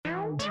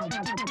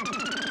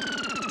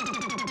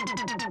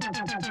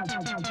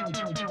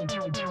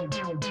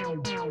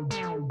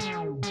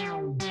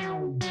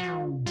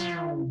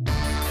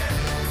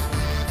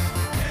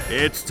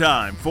It's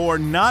time for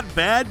Not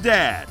Bad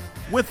Dad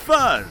with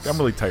Fuzz. I'm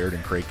really tired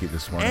and cranky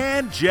this morning.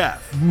 And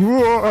Jeff.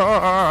 You're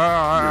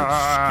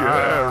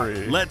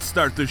scary. Let's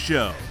start the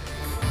show.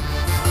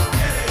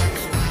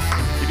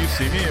 Can you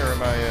see me, or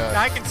am I...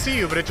 I can see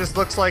you, but it just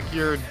looks like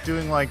you're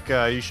doing like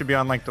you should be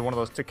on like one of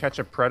those To Catch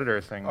a Predator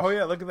things. Oh,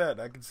 yeah, look at that.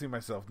 I can see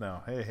myself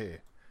now.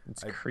 Hey.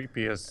 It's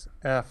creepy as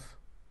F.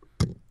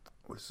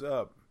 What's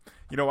up?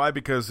 You know why?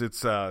 Because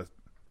it's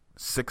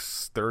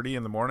 6:30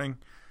 in the morning.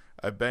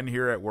 I've been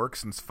here at work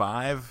since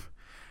 5,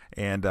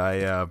 and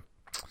I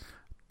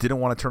didn't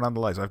want to turn on the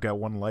lights. I've got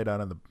one light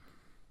on in the,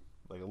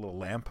 like a little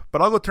lamp.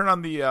 But I'll go turn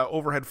on the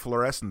overhead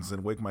fluorescence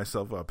and wake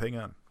myself up. Hang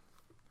on.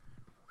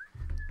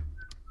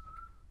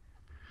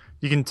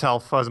 You can tell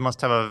Fuzz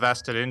must have a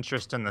vested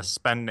interest in the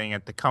spending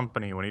at the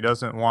company when he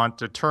doesn't want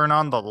to turn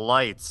on the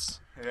lights.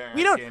 Yeah,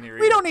 We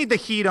don't need the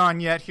heat on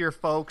yet here,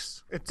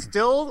 folks. It's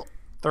still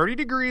 30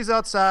 degrees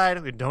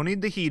outside. We don't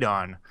need the heat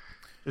on.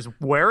 Just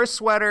wear a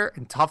sweater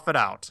and tough it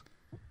out.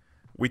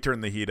 We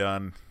turned the heat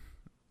on,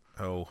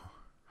 how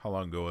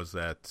long ago was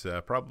that?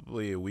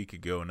 Probably a week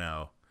ago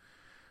now,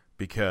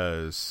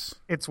 because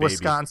it's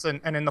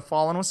Wisconsin, and in the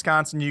fall in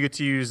Wisconsin, you get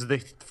to use the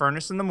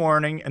furnace in the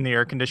morning and the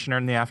air conditioner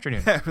in the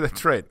afternoon.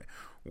 That's right.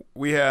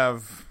 We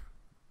have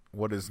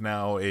what is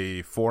now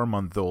a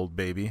 4-month-old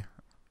baby,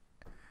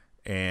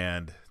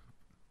 and,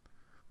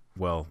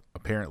 well,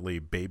 apparently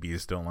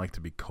babies don't like to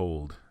be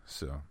cold,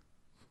 so...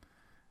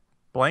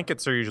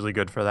 Blankets are usually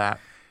good for that.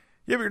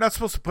 Yeah, but you're not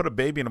supposed to put a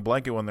baby in a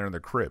blanket when they're in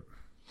their crib.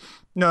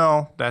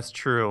 No, that's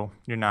true.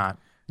 You're not.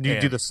 Do you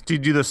do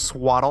the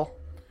swaddle?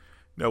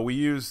 No, we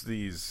use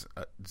these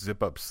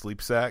zip-up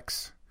sleep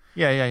sacks.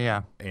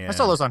 Yeah. And I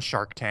saw those on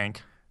Shark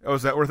Tank. Oh,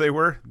 is that where they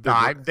were?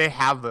 No, they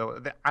have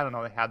I don't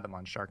know. They had them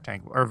on Shark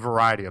Tank, or a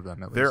variety of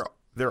them. At least.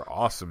 They're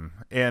awesome,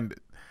 and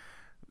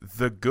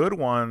the good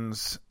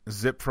ones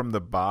zip from the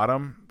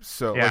bottom.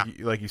 So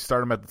like you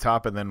start them at the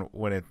top, and then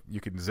you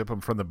can zip them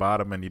from the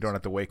bottom, and you don't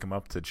have to wake them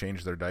up to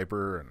change their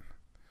diaper, and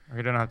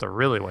you don't have to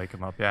really wake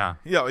them up. Yeah.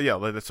 Yeah.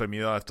 That's what I mean.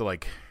 You don't have to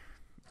like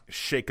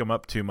shake them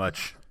up too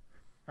much,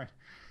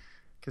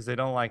 because they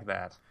don't like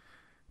that.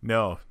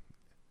 No.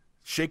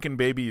 Shaken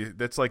baby,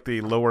 that's like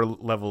the lower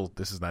level.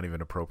 This is not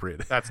even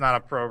appropriate. That's not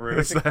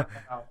appropriate.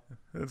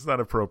 That's not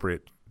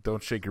appropriate.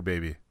 Don't shake your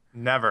baby.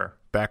 Never.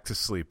 Back to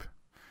sleep.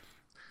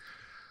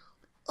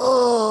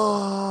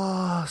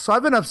 Oh, so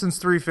I've been up since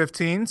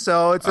 3:15,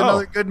 so it's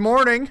another good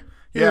morning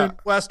here in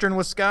western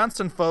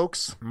Wisconsin,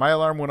 folks. My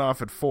alarm went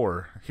off at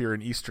 4 here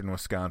in eastern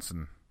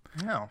Wisconsin.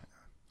 No.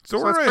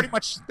 So it's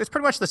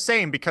pretty much the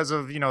same because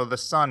of, the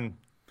sun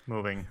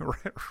moving.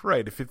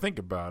 Right, if you think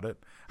about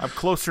it. I'm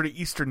closer to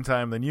Eastern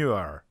time than you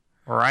are.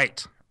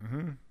 Right.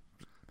 Mm-hmm.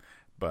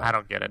 But I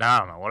don't get it. I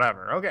don't know.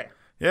 Whatever. Okay.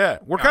 Yeah,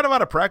 we're kind of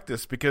out of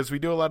practice because we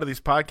do a lot of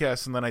these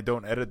podcasts and then I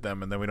don't edit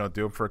them and then we don't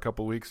do them for a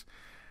couple weeks.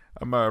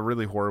 I'm a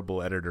really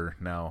horrible editor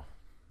now.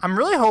 I'm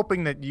really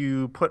hoping that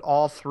you put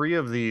all 3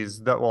 of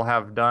these that we'll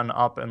have done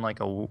up in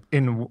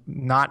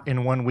not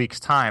in 1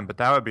 week's time, but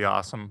that would be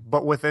awesome.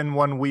 But within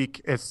 1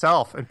 week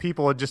itself, and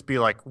people would just be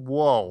like,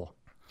 "Whoa."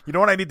 You know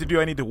what I need to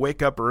do? I need to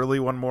wake up early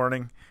one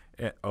morning.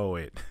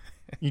 Wait.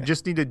 You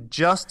just need to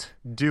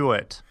do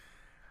it.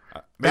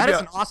 That is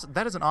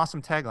an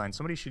awesome tagline.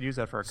 Somebody should use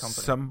that for a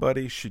company.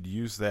 Somebody should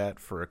use that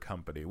for a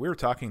company. We were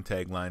talking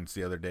taglines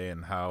the other day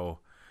and how,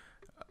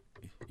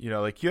 you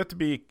have to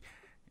be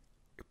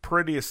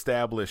pretty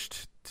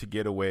established to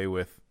get away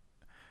with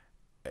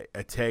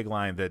a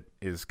tagline that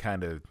is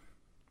kind of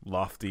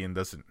lofty and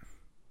doesn't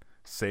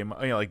say,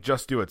 like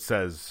Just Do It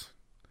says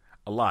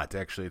a lot,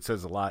 actually. It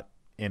says a lot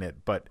in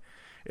it, but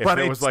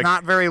it's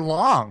not very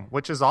long,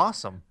 which is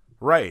awesome.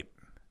 Right.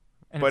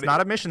 And it's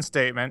not a mission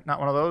statement, not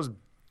one of those.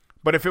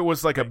 But if it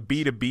was like a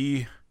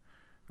B2B,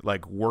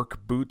 like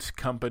work boot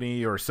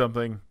company or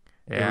something,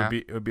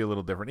 it would be a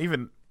little different.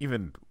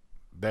 Even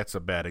that's a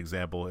bad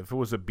example. If it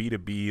was a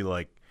B2B,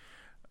 like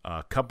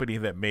company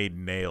that made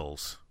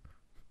nails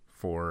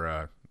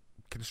for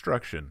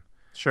construction,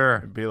 sure,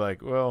 it'd be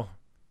like, well,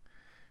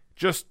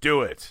 just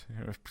do it.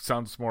 It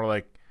sounds more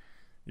like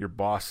your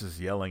boss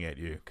is yelling at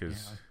you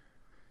because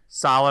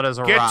solid as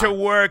a get rock. to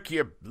work,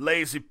 you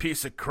lazy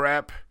piece of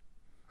crap.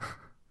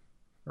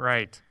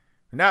 Right.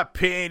 I'm not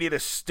paying you to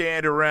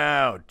stand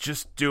around.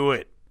 Just do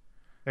it.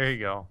 There you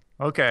go.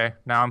 Okay,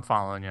 now I'm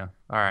following you.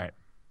 All right.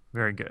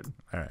 Very good.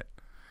 All right.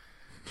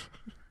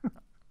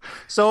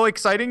 So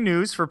exciting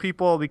news for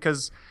people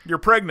because you're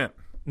pregnant.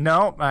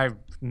 No. Sorry.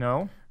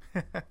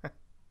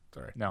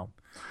 No.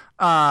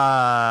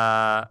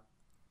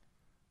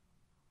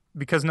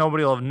 Because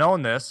nobody will have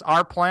known this.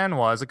 Our plan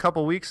was a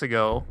couple weeks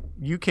ago,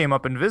 you came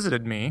up and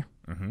visited me,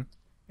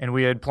 and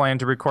we had planned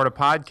to record a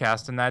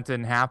podcast, and that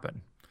didn't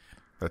happen.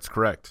 That's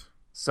correct.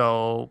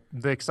 So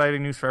the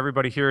exciting news for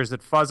everybody here is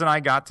that Fuzz and I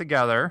got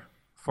together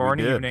for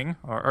evening,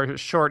 or a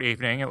short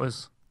evening. It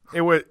was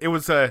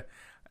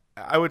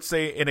I would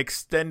say, an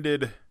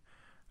extended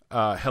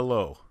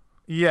hello.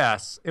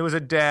 Yes, it was a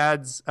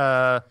dad's.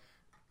 Not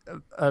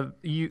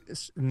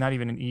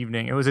even an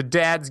evening. It was a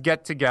dad's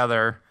get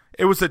together.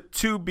 It was a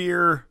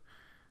 2-beer,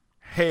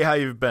 hey, how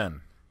you've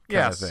been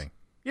kind of thing.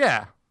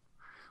 Yeah,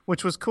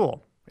 which was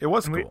cool. It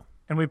was cool.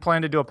 And we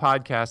planned to do a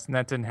podcast, and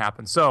that didn't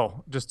happen.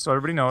 So, just so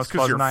everybody knows,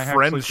 Because your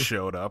friends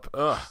showed up.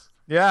 Ugh.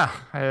 Yeah,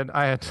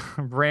 I had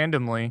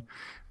randomly,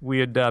 we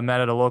had met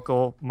at a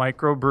local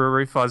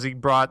microbrewery. Fuzzy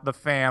brought the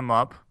fam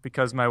up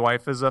because my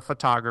wife is a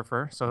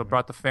photographer, so he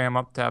brought the fam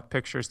up to have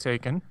pictures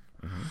taken.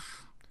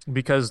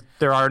 Because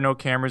there are no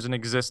cameras in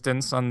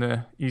existence on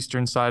the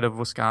eastern side of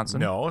Wisconsin.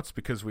 No, it's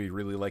because we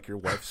really like your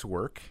wife's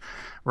work.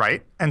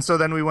 Right. And so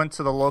then we went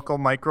to the local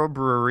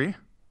microbrewery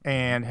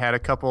and had a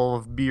couple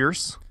of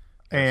beers.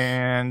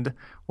 And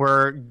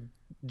we're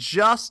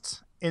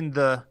just in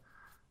the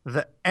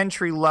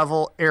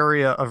entry-level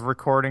area of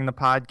recording the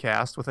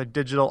podcast with a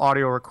digital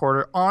audio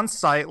recorder on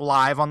site,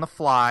 live on the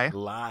fly.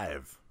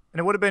 Live. And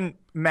it would have been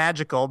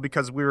magical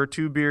because we were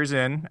 2 beers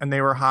in, and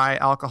they were high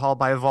alcohol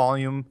by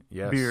volume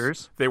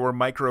beers. They were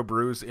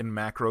microbrews in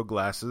macro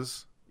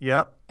glasses.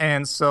 Yep.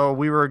 And so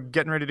we were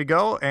getting ready to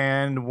go,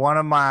 and one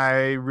of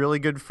my really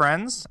good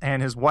friends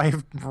and his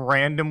wife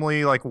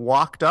randomly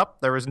walked up.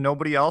 There was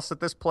nobody else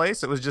at this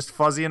place. It was just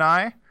Fuzzy and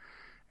I.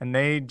 And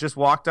they just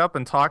walked up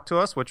and talked to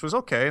us, which was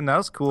okay, and that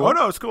was cool. Oh,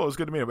 no, it was cool. It was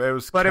good to meet him. It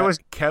was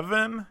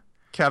Kevin.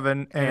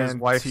 Kevin and his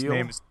wife's Teal?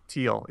 name is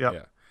Teal. Yep.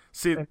 Yeah.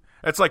 See,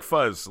 it's like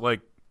Fuzz.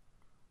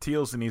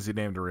 Teal's an easy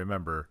name to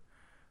remember.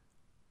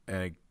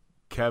 And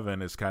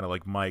Kevin is kind of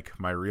like Mike,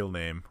 my real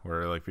name,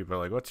 where people are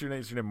like, what's your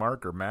name? Is your name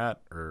Mark or Matt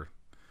or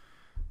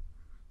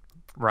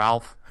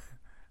Ralph?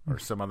 Or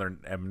some other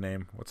M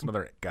name? What's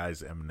another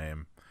guy's M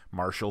name?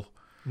 Marshall?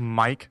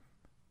 Mike?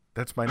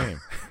 That's my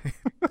name.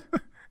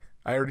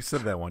 I already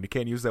said that one. You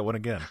can't use that one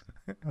again.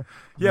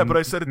 Yeah, but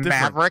I said it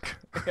different. Maverick?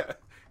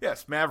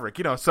 Yes, Maverick.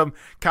 Some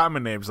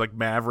common names like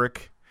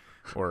Maverick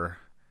or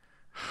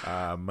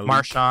Malik.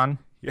 Marshawn?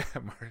 Yeah,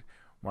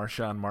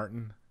 Marshawn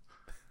Martin.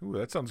 Ooh,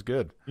 that sounds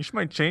good. You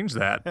might change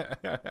that.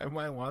 I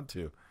might want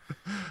to.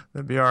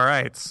 That'd be all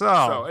right.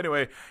 So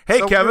anyway,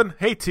 hey, Kevin.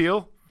 Hey,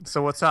 Teal.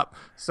 So what's up?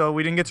 So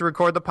we didn't get to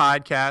record the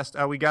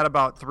podcast. We got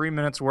about 3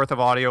 minutes worth of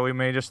audio. We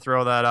may just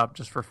throw that up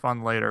just for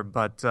fun later.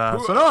 But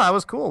that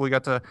was cool. We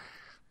got to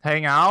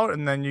hang out,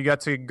 and then you got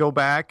to go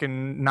back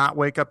and not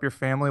wake up your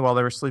family while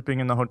they were sleeping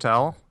in the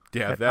hotel.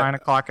 Yeah, at 9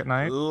 o'clock at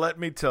night. Let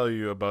me tell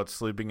you about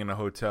sleeping in a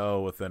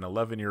hotel with an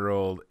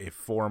 11-year-old, a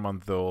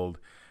 4-month-old,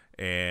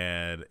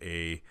 and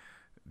a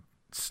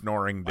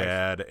snoring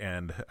dad,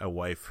 and a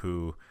wife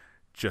who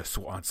just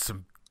wants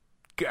some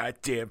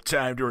goddamn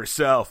time to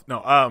herself.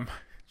 No,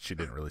 she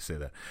didn't really say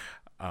that.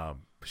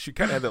 She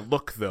kind of had that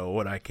look though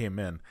when I came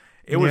in.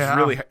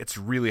 It's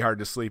really hard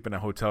to sleep in a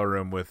hotel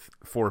room with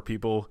 4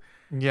 people.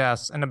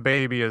 Yes, and a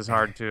baby is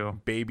hard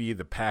too. Baby,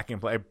 the pack and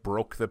play. I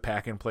broke the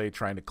pack and play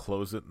trying to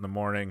close it in the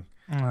morning.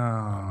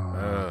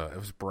 Oh. It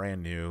was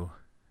brand new.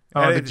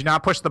 Oh, did you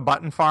not push the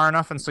button far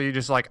enough? And so you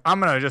just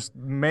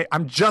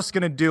I'm just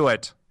gonna do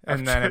it,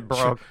 and then it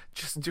broke.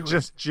 Just do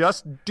it.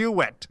 Just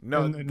do it.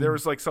 No, there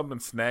was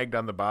something snagged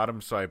on the bottom,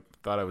 so I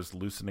thought I was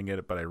loosening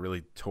it, but I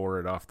really tore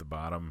it off the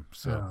bottom.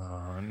 So,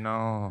 oh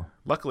no.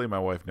 Luckily, my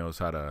wife knows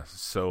how to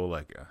sew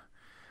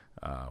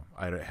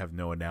I have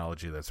no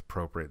analogy that's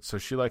appropriate. So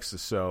she likes to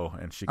sew,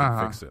 and she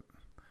can fix it.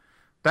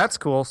 That's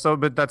cool. So,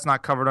 but that's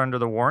not covered under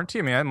the warranty?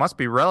 I mean, it must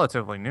be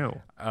relatively new.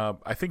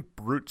 I think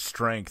brute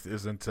strength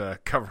isn't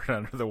covered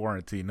under the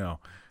warranty, no.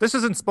 This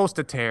isn't supposed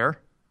to tear.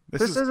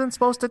 This isn't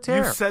supposed to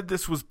tear. You said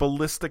this was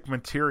ballistic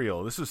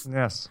material. This is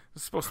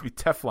supposed to be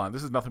Teflon.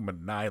 This is nothing but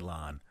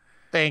nylon.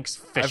 Thanks,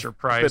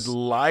 Fisher-Price. I've been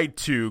lied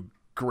to,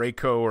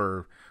 Graco,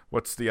 or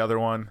what's the other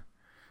one?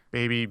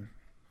 Baby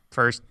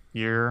first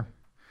year.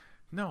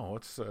 No,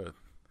 it's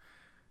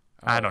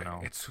I don't know.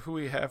 It's who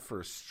we have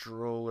for a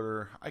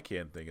stroller. I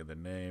can't think of the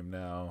name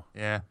now.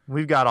 Yeah,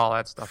 we've got all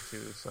that stuff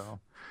too. So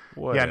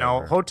whatever. Yeah,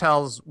 no,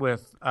 hotels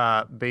with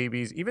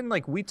babies. Even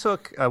we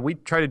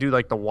tried to do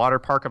the Water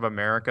Park of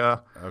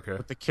America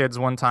with the kids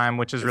one time,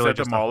 which is really that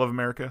just the Mall of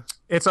America.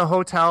 It's a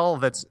hotel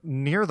that's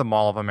near the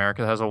Mall of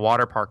America that has a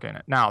water park in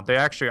it. Now they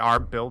actually are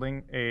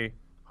building a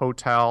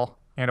hotel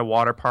and a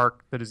water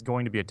park that is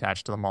going to be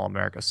attached to the Mall of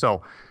America.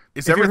 So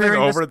is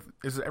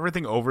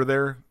everything over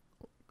there?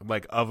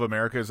 Of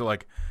America? Is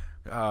it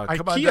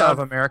IKEA of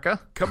America?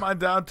 Come on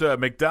down to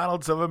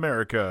McDonald's of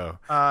America,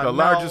 the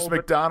largest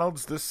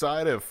McDonald's this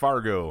side of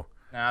Fargo.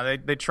 Nah,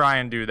 they try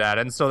and do that,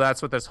 and so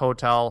that's what this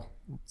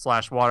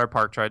hotel/water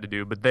park tried to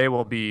do. But they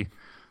will be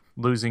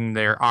losing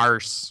their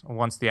arse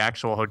once the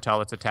actual hotel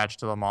that's attached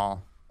to the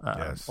mall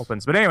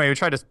opens. But anyway, we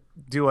tried to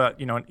do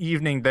an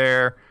evening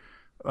there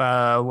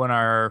when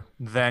our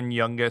then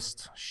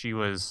youngest, she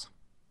was,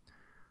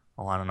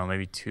 I don't know,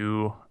 maybe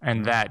 2,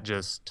 and that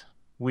just.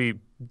 We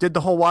did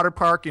the whole water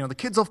park. The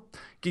kids will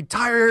get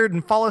tired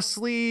and fall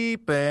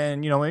asleep,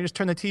 and we just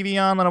turn the TV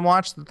on, let them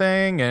watch the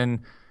thing, and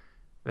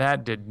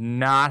that did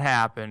not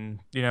happen.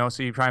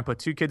 So you try and put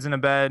 2 kids in a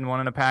bed and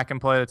one in a pack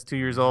and play that's 2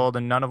 years old,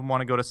 and none of them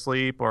want to go to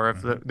sleep, or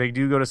if they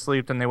do go to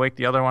sleep, then they wake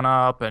the other one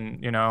up, and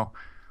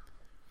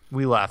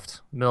We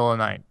left middle of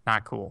the night.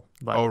 Not cool.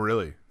 But Oh,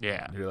 really?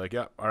 yeah, You're like,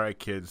 yeah, all right,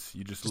 kids,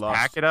 you just just lost.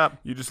 pack it up.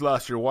 You just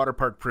lost your water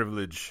park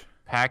privilege.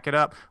 Pack it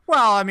up.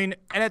 Well, I mean,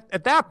 and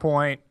at that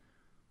point,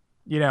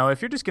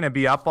 if you're just going to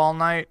be up all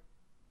night,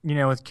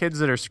 with kids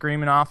that are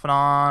screaming off and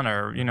on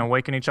or,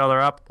 waking each other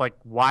up, like,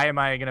 why am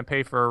I going to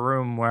pay for a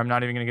room where I'm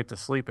not even going to get to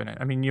sleep in it?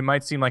 I mean, you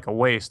might seem like a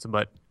waste,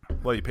 but.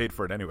 Well, you paid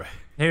for it anyway.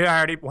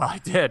 Yeah, I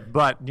did,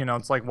 but,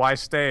 it's like, why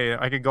stay?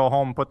 I could go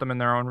home and put them in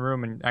their own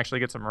room and actually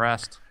get some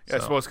rest. Yeah, I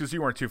suppose because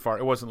you weren't too far.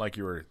 It wasn't like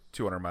you were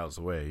 200 miles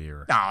away.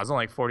 No, it was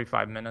only like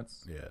 45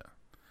 minutes. Yeah.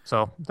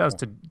 So that was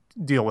to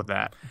deal with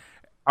that.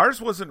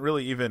 Ours wasn't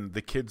really even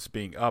the kids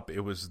being up.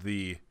 It was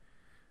the,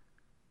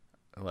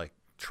 like,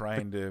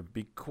 trying to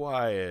be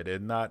quiet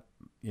and not,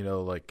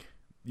 like,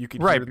 you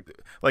could Right. hear,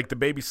 like, the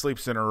baby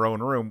sleeps in her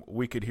own room.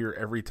 We could hear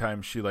every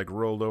time she, like,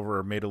 rolled over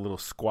or made a little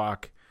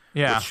squawk.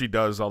 Yeah. Which she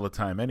does all the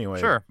time anyway.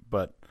 Sure.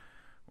 But,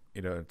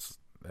 it's.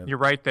 You're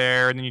right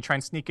there, and then you try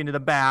and sneak into the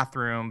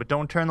bathroom, but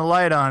don't turn the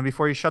light on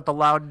before you shut the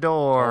loud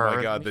door. Oh,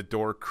 my God. The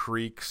door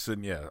creaks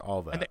and,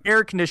 all that. And the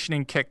air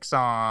conditioning kicks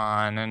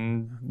on,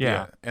 and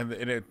yeah. And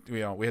it,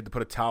 we had to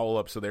put a towel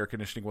up so the air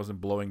conditioning wasn't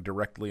blowing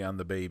directly on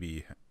the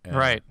baby.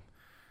 Right.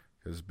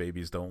 Because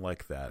babies don't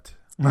like that,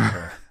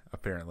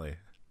 apparently.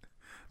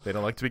 They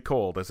don't like to be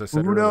cold, as I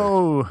said earlier.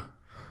 No.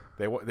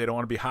 They don't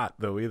want to be hot,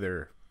 though,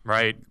 either.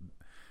 Right.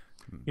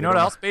 You know what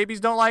else babies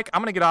don't like?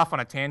 I'm going to get off on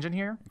a tangent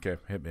here Okay,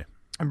 hit me.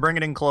 and bring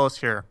it in close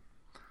here.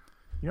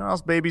 You know what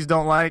else babies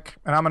don't like?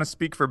 And I'm going to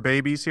speak for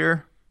babies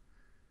here.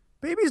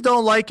 Babies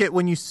don't like it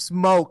when you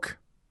smoke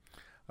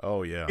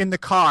Oh, yeah. in the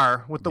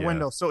car with the Yeah.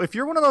 window. So if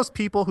you're one of those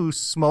people who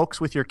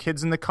smokes with your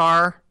kids in the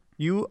car,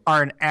 you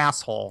are an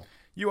asshole.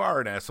 You are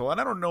an asshole,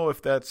 and I don't know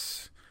if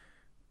that's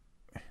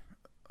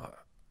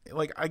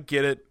like, I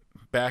get it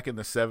back in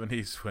the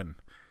 70s when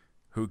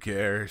who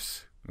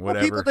cares, whatever.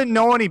 Well, people didn't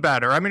know any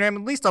better. I mean, at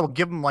least I'll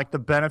give them like the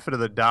benefit of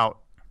the doubt.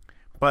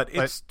 But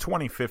it's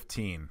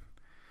 2015.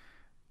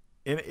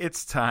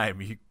 It's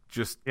time you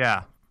just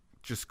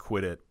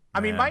quit it.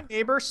 I mean, man. my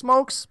neighbor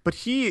smokes, but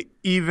he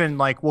even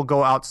like will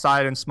go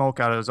outside and smoke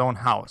out of his own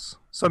house.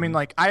 So I mean,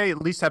 like, I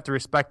at least have to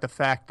respect the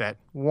fact that,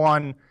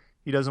 one,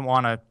 he doesn't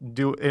want to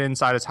do it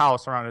inside his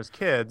house around his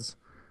kids.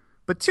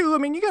 But two, I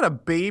mean, you got a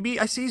baby.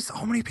 I see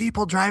so many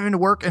people driving to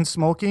work and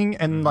smoking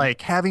and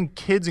like having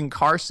kids in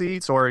car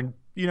seats or, and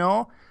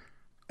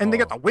they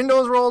got the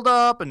windows rolled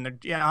up and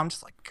I'm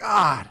just like,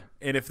 God.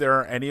 And if there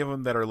are any of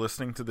them that are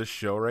listening to this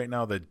show right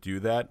now that do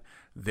that,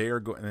 they are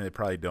going, and they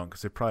probably don't,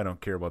 because they probably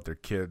don't care about their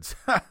kids.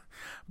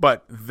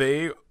 But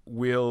they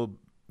will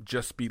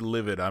just be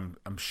livid, I'm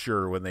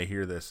sure, when they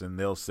hear this, and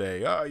they'll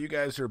say, "Oh, you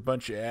guys are a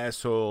bunch of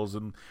assholes,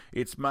 and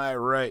it's my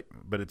right."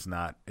 But it's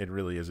not. It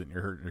really isn't.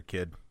 You're hurting your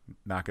kid.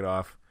 Knock it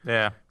off.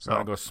 Yeah.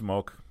 So go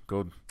smoke.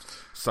 Go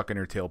suck in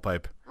your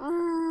tailpipe.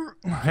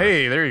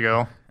 Hey, there you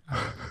go.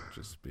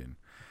 Just being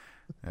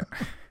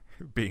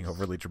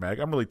overly dramatic.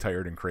 I'm really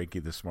tired and cranky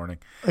this morning.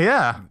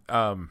 Yeah.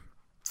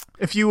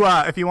 If you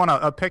want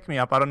to pick me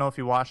up, I don't know if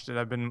you watched it.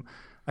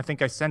 I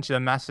think I sent you a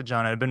message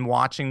on it. I've been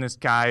watching this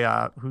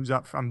guy who's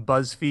up from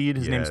BuzzFeed.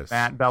 His name's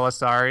Matt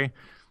Bellassari.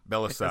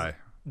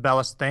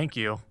 Thank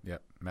you.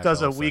 Yep. Matt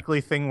Does Bellassari. a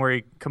weekly thing where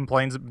he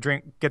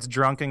gets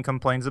drunk and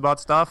complains about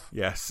stuff.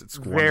 Yes, it's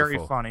very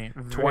wonderful. funny.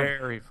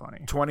 Very funny.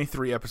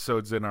 23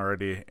 episodes in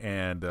already,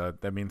 and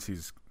that means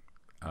he's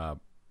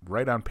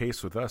right on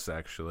pace with us,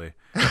 actually.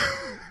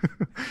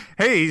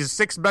 Hey, he's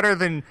 6 better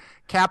than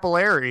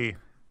Capillari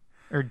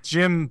or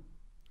Jim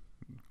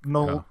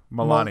Maloney.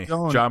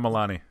 Malone. John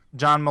Maloney.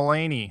 John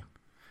Mulaney.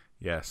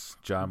 Yes,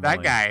 John That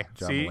Mulaney. guy.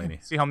 John See?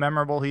 Mulaney. See how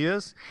memorable he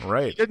is?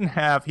 Right. He doesn't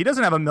have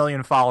 1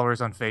 million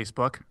followers on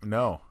Facebook.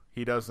 No,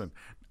 he doesn't.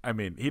 I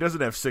mean, he doesn't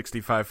have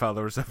 65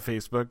 followers on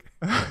Facebook.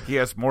 He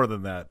has more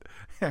than that.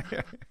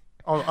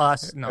 Oh,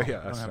 us? No. Yeah, we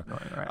don't us, have no.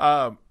 million,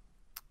 right.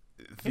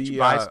 Can't you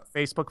buy some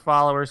Facebook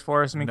followers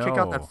for us? I mean, kick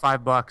out that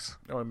 $5.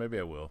 Oh, maybe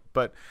I will.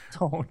 But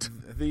Don't.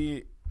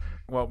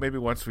 well, maybe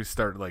once we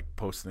start like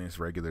posting these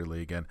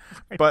regularly again.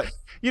 But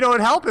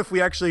It'd help if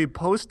we actually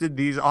posted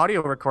these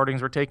audio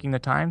recordings we're taking the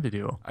time to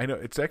do. I know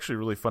it's actually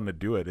really fun to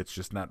do it. It's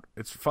just not.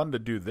 It's fun to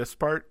do this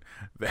part.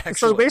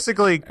 So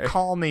basically,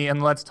 call me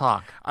and let's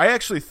talk. I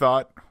actually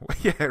thought,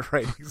 yeah,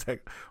 right, exactly.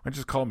 Why don't you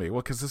just call me?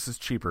 Well, because this is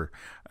cheaper.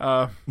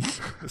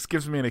 This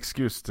gives me an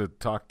excuse to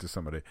talk to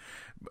somebody.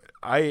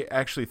 I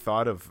actually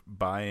thought of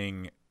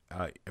buying.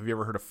 Have you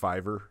ever heard of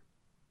Fiverr?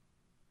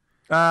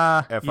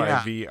 Yeah.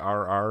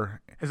 Fiverr.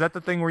 Is that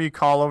the thing where you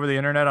call over the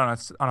internet on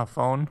a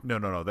phone?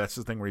 No. That's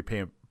the thing where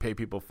you pay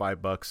people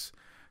 $5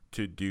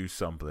 to do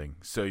something.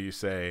 So you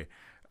say,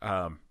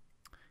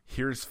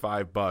 "Here's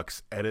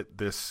 $5. Edit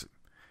this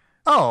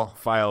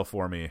file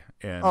for me."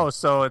 And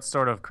so it's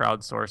sort of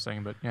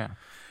crowdsourcing, but yeah.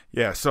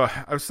 yeah. So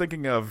I was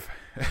thinking of,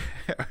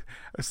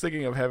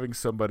 having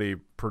somebody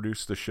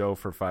produce the show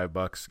for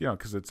 $5.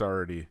 Because it's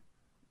already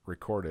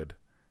recorded.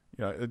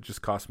 It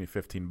just cost me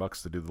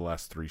 $15 to do the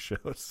last 3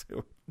 shows.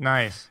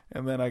 Nice.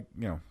 And then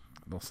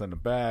they'll send them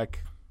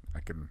back. I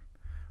can.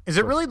 Is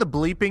it really the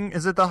bleeping?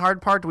 Is it the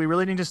hard part? Do we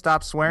really need to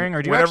stop swearing,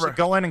 or do you actually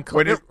go in and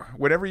click it?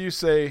 Whatever you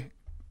say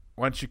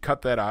once you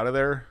cut that out of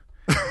there,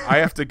 I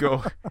have to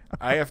go.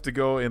 I have to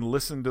go and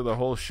listen to the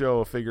whole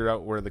show, figure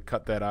out where the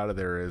cut that out of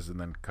there is, and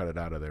then cut it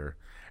out of there.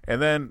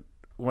 And then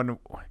when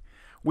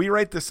we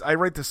write this, I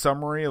write the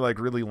summary like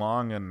really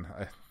long, and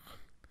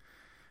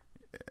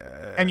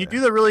you do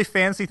the really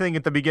fancy thing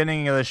at the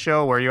beginning of the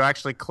show where you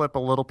actually clip a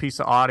little piece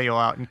of audio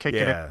out and kick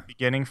it at the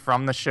beginning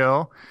from the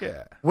show.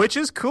 Yeah, which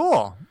is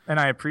cool, and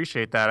I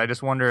appreciate that. I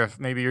just wonder if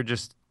maybe you're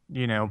just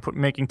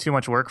making too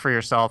much work for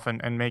yourself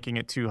and making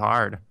it too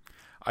hard.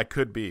 I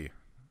could be.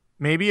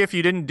 Maybe if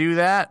you didn't do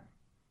that,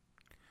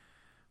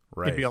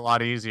 right, it'd be a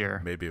lot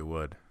easier. Maybe it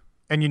would.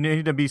 And you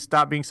need to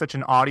stop being such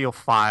an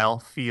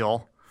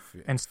audiophile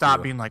and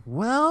stop being like,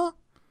 well,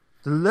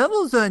 the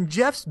levels on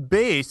Jeff's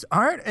bass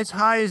aren't as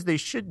high as they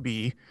should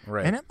be,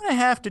 right, and I'm going to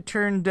have to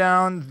turn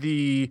down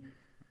the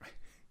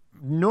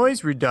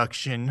noise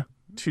reduction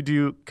to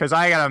do, because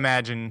I got to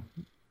imagine,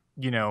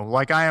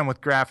 like I am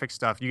with graphic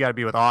stuff, you got to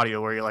be with audio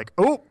where you're like,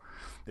 oh,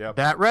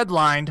 that red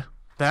line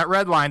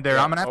there,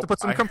 I'm going to have to put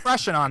some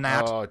compression on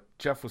that. Oh,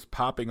 Jeff was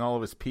popping all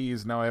of his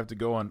P's. Now I have to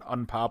go and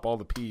unpop all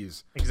the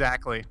P's.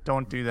 Exactly.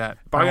 Don't do that.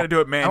 But I'm going to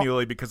do it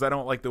manually because I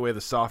don't like the way the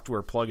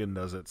software plugin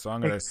does it. So I'm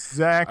going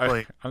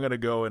to I'm going to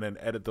go in and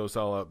edit those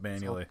all out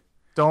manually.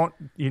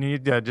 You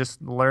need to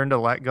just learn to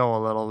let go a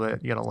little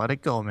bit. You got to let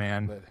it go,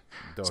 man.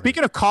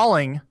 Speaking of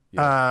calling,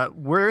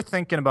 we're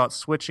thinking about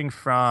switching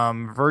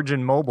from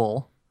Virgin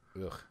Mobile.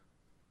 Ugh.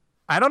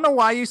 I don't know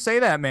why you say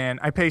that, man.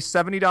 I pay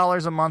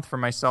 $70 a month for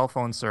my cell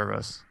phone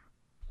service.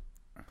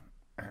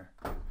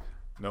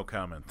 No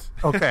comment.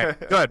 Okay,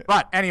 good.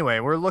 But anyway,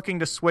 we're looking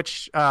to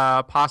switch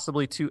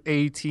possibly to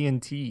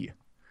AT&T.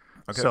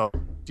 Okay. So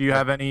do you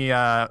have any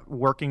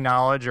working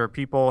knowledge or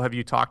have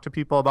you talked to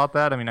people about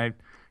that? I mean, I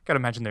got to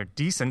imagine they're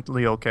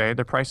decently okay.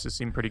 Their prices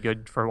seem pretty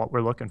good for what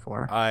we're looking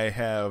for. I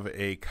have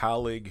a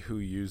colleague who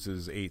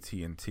uses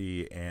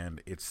AT&T,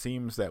 and it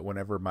seems that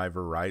whenever my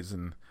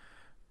Verizon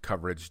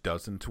coverage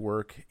doesn't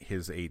work,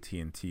 his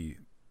AT&T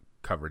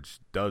coverage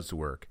does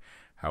work.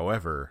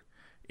 However,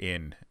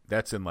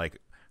 that's in like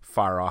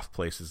far off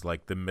places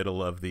like the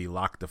middle of the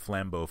Lac de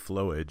Flambeau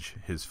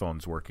flowage, his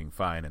phone's working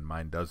fine and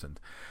mine doesn't.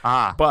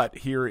 But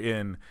here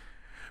in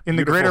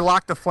the greater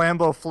Lac de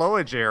Flambeau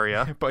flowage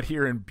area, but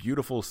here in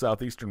beautiful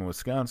southeastern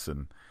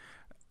Wisconsin,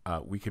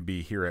 we could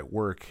be here at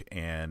work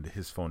and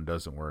his phone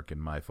doesn't work and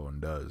my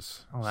phone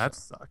does. Oh, that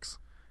sucks.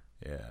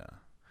 Yeah.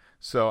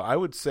 So I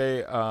would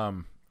say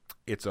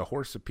it's a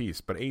horse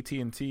apiece, but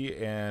AT&T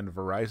and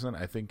Verizon,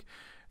 I think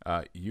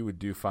you would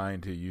do fine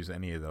to use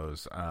any of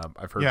those.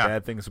 I've heard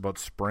bad things about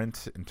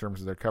Sprint in terms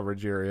of their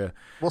coverage area.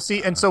 Well,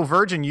 see, and so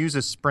Virgin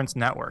uses Sprint's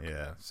network.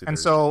 Yeah. And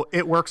so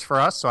it works for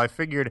us. So I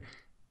figured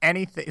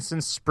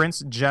since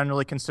Sprint's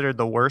generally considered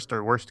the worst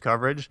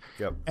coverage,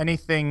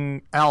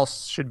 anything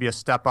else should be a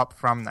step up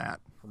from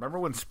that. Remember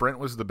when Sprint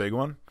was the big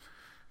one?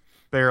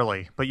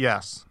 Barely, but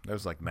yes. That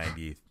was like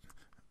 98.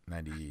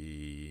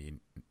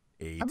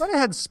 I might have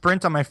had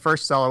Sprint on my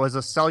first cell. It was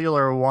a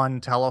Cellular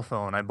One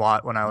telephone I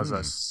bought when I was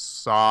a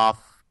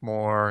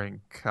sophomore in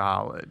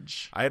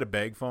college. I had a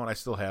bag phone. I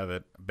still have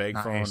it.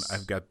 Phone.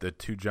 I've got the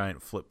two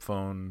giant flip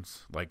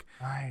phones.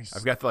 Nice.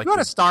 I've got you got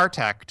a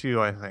StarTech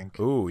too, I think.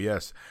 Ooh,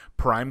 yes.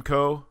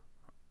 Primeco.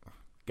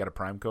 Got a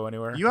Primeco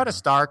anywhere? You had a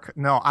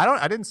No,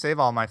 I didn't save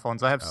all my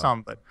phones. I have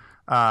some, but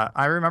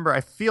I remember.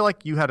 I feel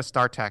like you had a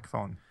StarTech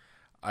phone.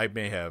 I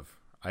may have.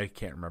 I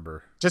can't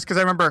remember. Just because I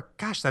remember,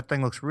 gosh, that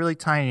thing looks really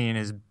tiny in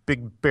his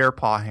big bear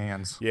paw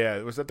hands.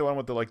 Yeah, was that the one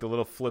with the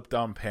little flip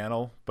down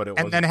panel?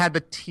 And then it had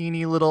the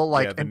teeny little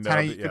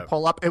antenna you could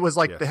pull up. It was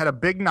like they had a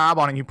big knob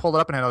on it, and you pulled it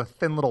up and it had a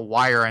thin little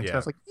wire antenna.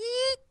 It's like,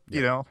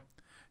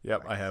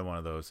 Yep, I had one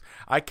of those.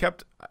 I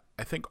kept,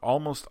 I think,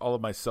 almost all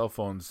of my cell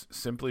phones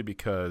simply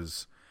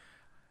because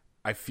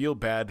I feel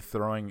bad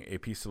throwing a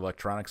piece of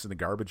electronics in the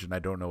garbage and I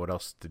don't know what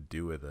else to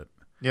do with it.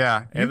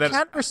 Yeah, you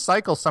can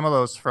recycle some of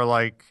those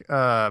for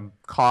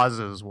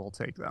causes. We'll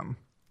take them.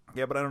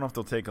 Yeah, but I don't know if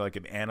they'll take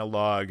an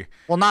analog.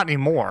 Well, not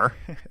anymore.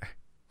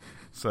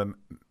 So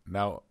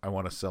now I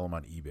want to sell them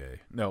on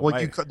eBay. No,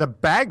 well, the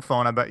bag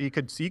phone. I bet you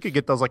could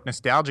get those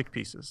nostalgic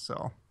pieces.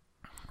 So,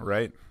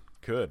 right,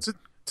 could. So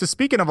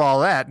speaking of all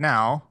that,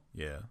 now,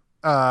 yeah,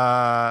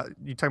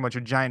 you talking about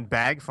your giant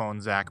bag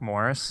phone, Zach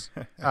Morris?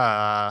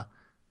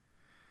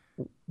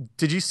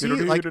 Did you see?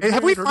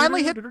 Have we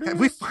finally hit?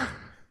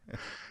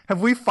 Have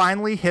we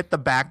finally hit the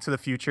Back to the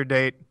Future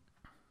date?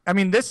 I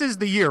mean, this is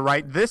the year,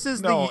 right? This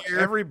is the year.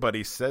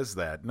 Everybody says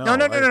that. No.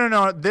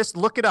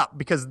 Look it up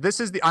because this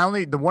is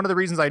one of the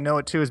reasons I know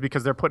it too is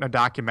because they're putting a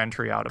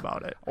documentary out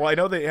about it. Well, I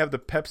know they have the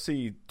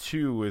Pepsi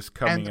 2 is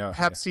coming and out.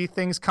 Pepsi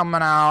thing's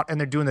coming out, and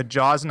they're doing the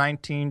Jaws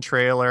 19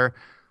 trailer.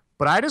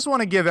 But I just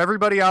want to give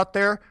everybody out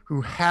there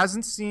who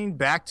hasn't seen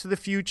Back to the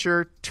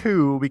Future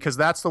 2, because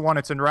that's the one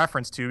it's in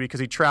reference to, because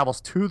he travels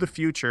to the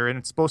future, and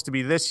it's supposed to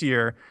be this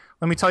year.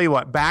 Let me tell you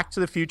what, Back to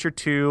the Future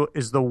 2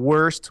 is the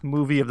worst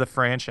movie of the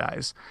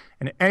franchise.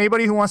 And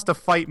anybody who wants to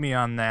fight me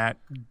on that,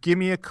 give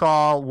me a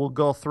call. We'll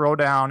go throw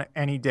down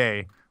any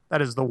day.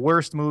 That is the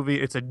worst movie.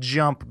 It's a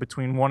jump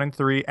between 1 and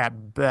 3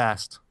 at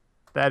best.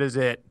 That is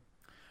it.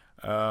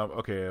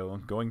 Okay, well,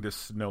 I'm going to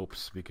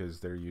Snopes because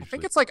they're usually. I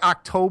think it's like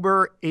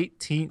October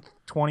 18th,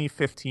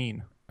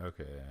 2015.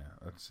 Okay,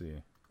 let's see.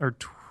 Or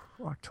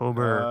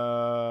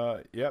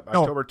October. Yep,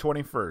 No. October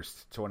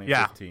 21st,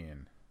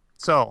 2015.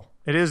 So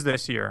it is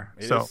this year.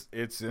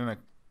 It's in a.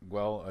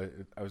 Well,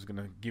 I was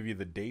gonna give you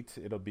the date.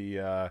 It'll be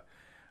from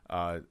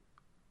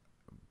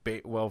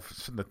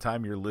the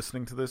time you're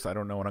listening to this, I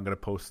don't know when I'm gonna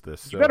post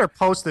this. You better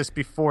post this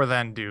before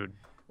then, dude.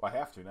 Well, I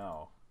have to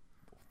now.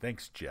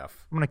 Thanks,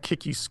 Jeff. I'm gonna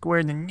kick you square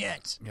in the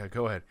nuts. Yeah,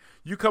 go ahead.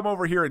 You come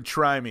over here and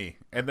try me,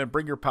 and then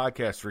bring your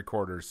podcast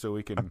recorders so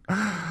we can do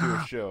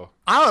a show.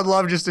 I would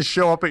love just to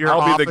show up at your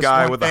office. I'll be the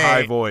guy one with day. the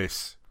high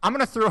voice. I'm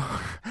gonna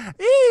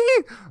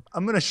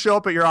show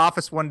up at your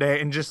office one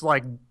day and just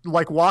like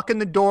walk in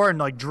the door and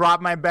like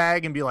drop my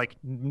bag and be like,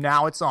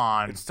 now it's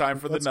on. It's time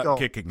for Let's the nut go.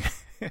 kicking.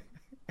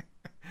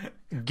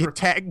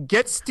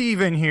 Get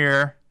Steve in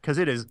here because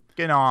it is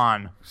getting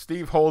on.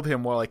 Steve, hold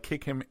him while I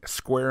kick him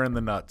square in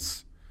the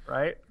nuts.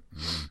 Right?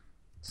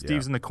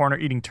 Steve's in the corner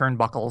eating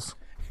turnbuckles.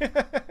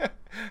 I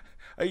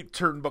eat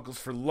turnbuckles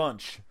for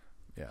lunch.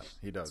 Yeah,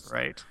 he does.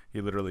 Right. He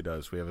literally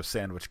does. We have a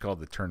sandwich called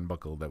the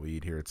turnbuckle that we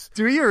eat here. It's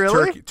Do you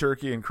really?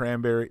 turkey and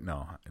cranberry.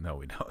 No,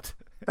 we don't.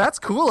 That's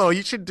cool, though.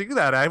 You should do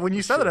that. When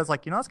you said that, I was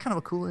like, that's kind of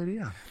a cool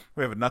idea.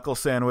 We have a knuckle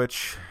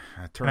sandwich,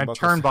 And a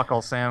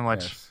turnbuckle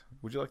sandwich. Yes.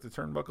 Would you like the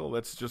turnbuckle?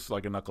 That's just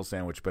like a knuckle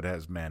sandwich, but it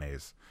has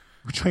mayonnaise.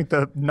 Would you like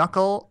the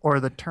knuckle or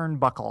the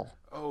turnbuckle?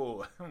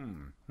 Oh,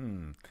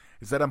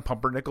 Is that on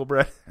pumpernickel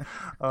bread?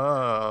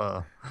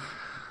 Oh,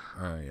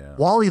 yeah.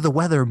 Wally the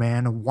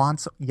Weatherman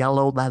wants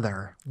yellow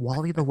leather.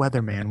 Wally the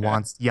Weatherman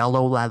wants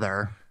yellow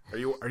leather.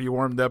 Are you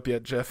warmed up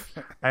yet, Jeff?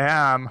 I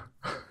am.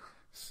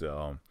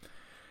 So,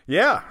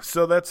 yeah.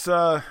 So that's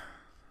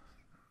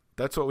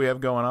what we have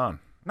going on.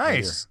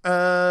 Nice.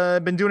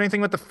 Been doing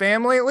anything with the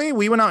fam lately?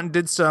 We went out and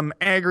did some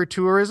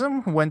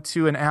agritourism. Went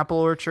to an apple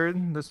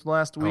orchard this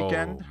last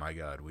weekend. Oh my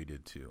God, we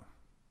did too.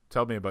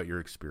 Tell me about your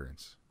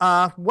experience.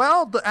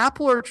 Well, the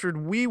apple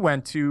orchard we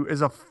went to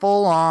is a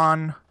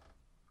full-on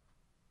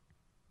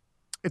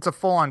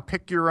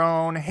pick your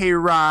own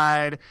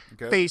hayride,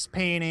 face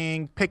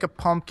painting, pick a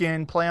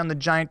pumpkin, play on the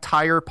giant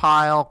tire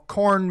pile,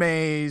 corn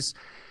maze,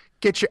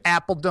 get your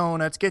apple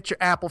donuts, get your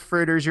apple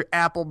fritters, your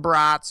apple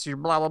brats, your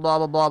blah blah blah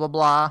blah blah blah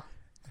blah.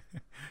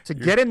 To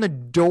get in the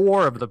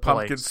door of the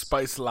Pumpkin place.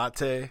 spice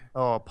latte.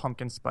 Oh,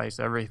 pumpkin spice,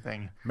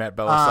 everything. Matt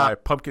Bellassai,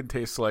 pumpkin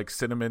tastes like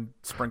cinnamon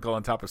sprinkle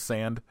on top of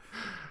sand.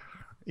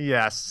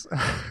 Yes.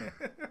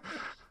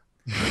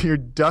 Your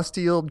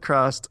dusty old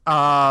crust.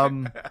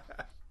 No,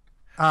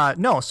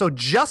 so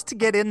just to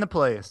get in the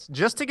place,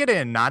 just to get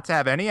in, not to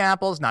have any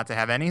apples, not to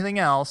have anything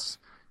else,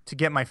 to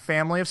get my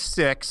family of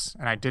 6,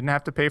 and I didn't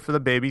have to pay for the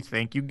baby,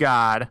 thank you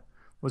God,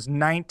 was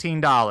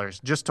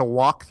 $19 just to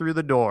walk through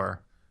the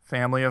door.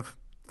 Family of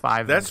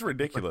 5. That's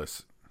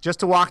ridiculous. Just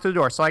to walk through the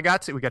door. So we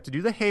got to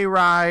do the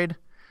hayride,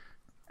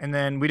 and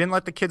then we didn't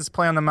let the kids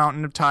play on the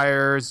mountain of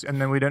tires, and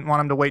then we didn't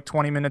want them to wait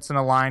 20 minutes in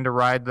a line to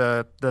ride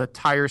the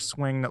tire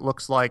swing that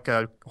looks like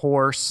a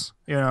horse,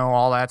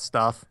 all that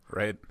stuff.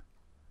 Right.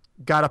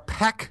 Got a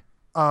peck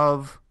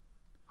of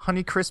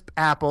Honeycrisp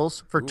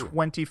apples for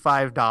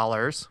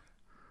 $25.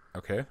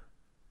 Okay.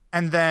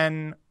 And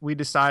then we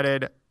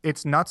decided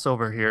it's nuts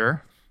over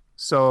here.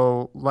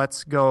 So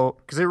let's go,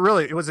 because it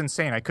was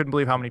insane. I couldn't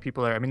believe how many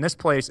people there. I mean, this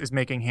place is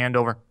making hand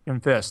over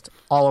and fist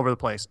all over the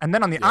place. And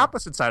then on the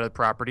opposite side of the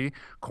property,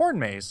 corn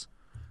maze.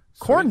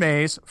 Sweet. Corn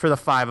maze for the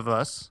 5 of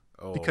us,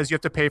 because you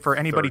have to pay for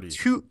anybody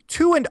 30.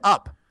 two and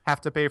up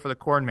have to pay for the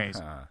corn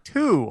maze.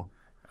 Two.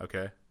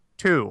 Okay.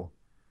 $39.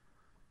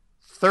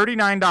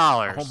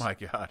 Oh my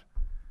God.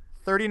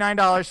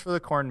 $39 for the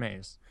corn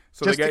maze.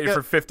 So they got you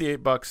for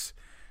 $58,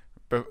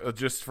 but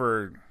just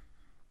for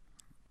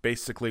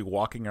basically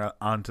walking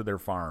onto their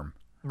farm.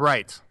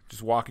 Right.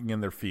 Just walking in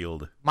their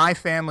field. My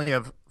family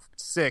of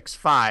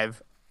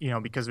 5,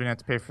 because we didn't have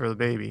to pay for the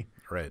baby.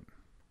 Right.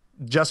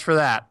 Just for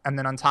that. And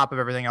then on top of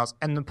everything else.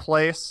 And the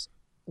place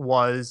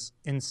was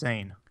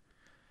insane.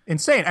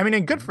 Insane. I mean,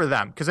 and good for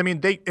them. Because, I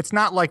mean, it's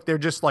not like they're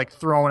just like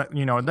throwing it,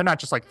 they're not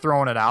just like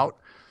throwing it out.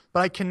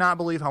 But I cannot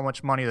believe how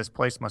much money this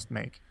place must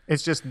make.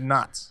 It's just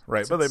nuts.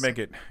 Right. But they make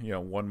it,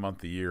 1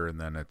 month a year, and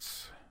then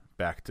it's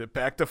back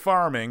to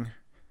farming.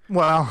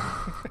 Well,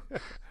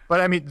 but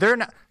I mean,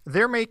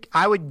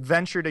 I would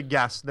venture to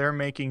guess they're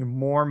making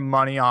more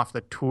money off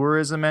the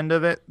tourism end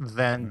of it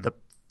than the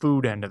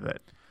food end of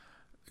it.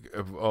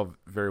 Well,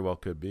 very well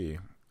could be.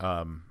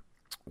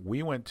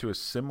 We went to a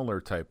similar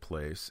type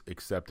place,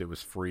 except it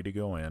was free to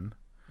go in.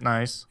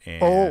 Nice.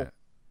 And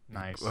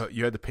nice.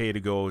 You had to pay to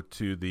go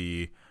to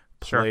the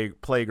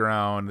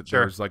playground.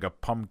 Sure. There's like a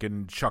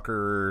pumpkin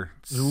chucker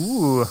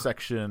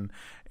section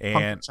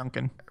and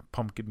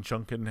pumpkin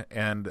chunkin'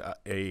 and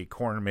a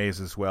corn maze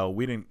as well.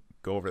 We didn't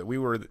go over it. We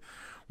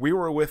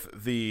were with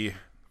the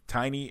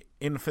tiny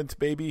infant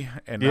baby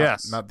and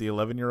not the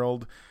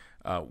 11-year-old.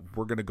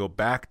 We're going to go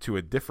back to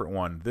a different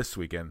one this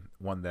weekend,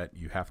 one that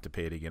you have to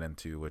pay to get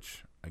into,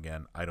 which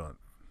again, I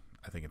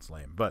think it's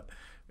lame, but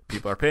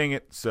people are paying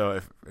it. So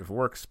if it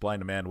works, blind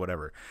demand,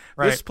 whatever.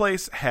 Right. This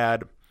place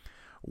had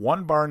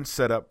one barn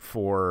set up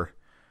for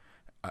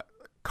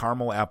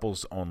caramel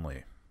apples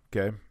only.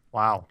 Okay.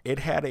 Wow. It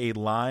had a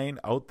line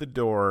out the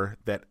door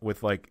that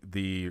with like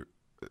the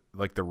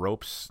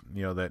ropes,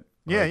 that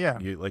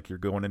you're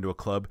going into a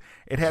club.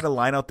 It had a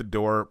line out the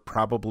door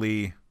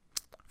probably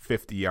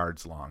 50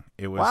 yards long.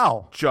 It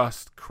was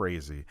just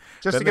crazy.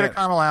 Just to get a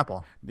caramel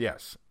apple.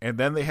 Yes. And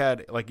then they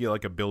had like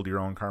a build your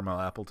own caramel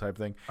apple type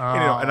thing.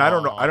 And I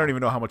don't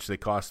even know how much they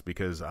cost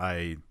because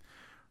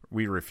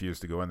we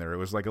refused to go in there. It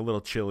was like a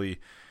little chilly.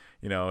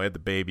 I had the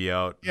baby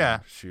out. Yeah.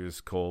 She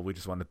was cold. We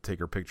just wanted to take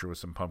her picture with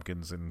some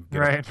pumpkins and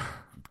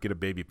get a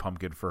baby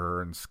pumpkin for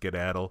her and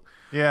skedaddle.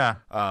 Yeah.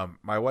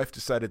 My wife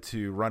decided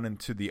to run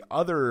into the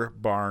other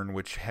barn,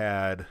 which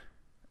had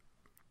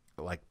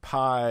like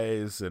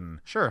pies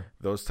and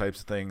those types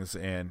of things.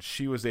 And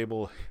she was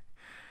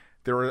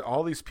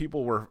all these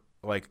people were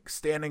like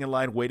standing in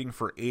line waiting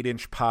for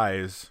 8-inch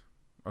pies.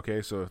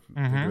 Okay. So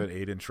think of an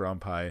 8-inch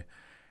round pie.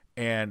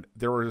 And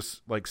there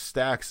was like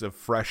stacks of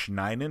fresh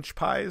 9-inch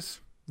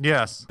pies.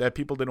 Yes. That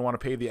people didn't want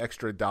to pay the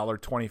extra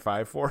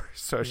 $1.25 for.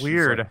 So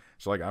weird.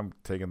 She's like, I'm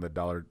taking the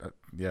 $1.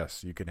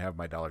 Yes, you can have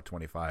my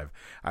 $1.25.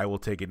 I will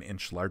take an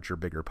inch larger,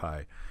 bigger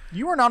pie.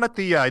 You were not at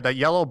the that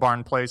Yellow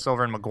Barn place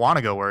over in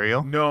McGuanago, were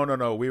you?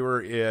 No. We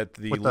were at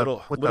the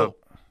little the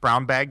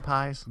brown bag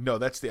pies. No,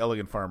 that's the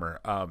Elegant Farmer.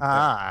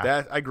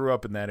 That I grew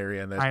up in that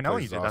area, and that I know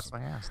place you did. awesome. That's why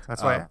I asked.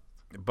 That's why.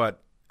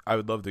 But I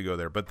would love to go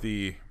there. But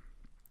we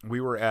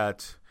were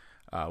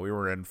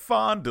in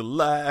Fond du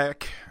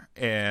Lac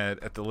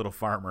and at the Little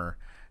Farmer.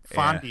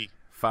 Fondy.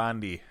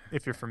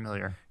 If you're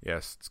familiar.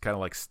 Yes, it's kind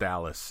of like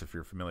Dallas if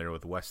you're familiar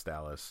with West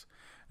Dallas,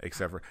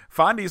 except for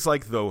Fondy's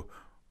like the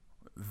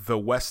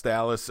West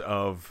Dallas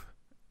of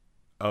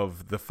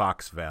the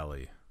Fox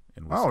Valley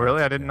in Wisconsin. Oh,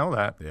 really? I didn't know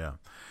that. Yeah.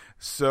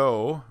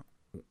 So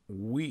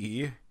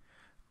we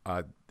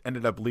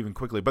ended up leaving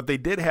quickly, but they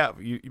did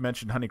have you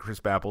mentioned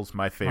Honeycrisp apples,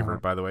 my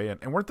favorite, by the way,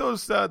 and weren't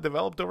those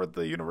developed over at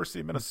the University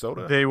of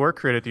Minnesota? They were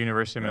created at the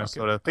University of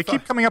Minnesota. Okay. They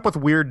keep coming up with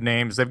weird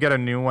names. They've got a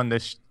new one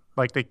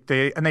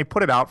they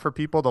put it out for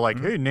people to like,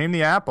 hey, name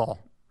the apple.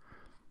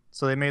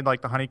 So they made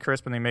like the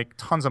Honeycrisp, and they make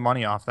tons of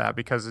money off that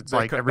because it's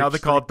like now they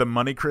call it the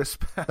Money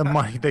Crisp. The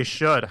money they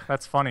should.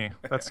 That's funny.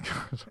 That's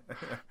good.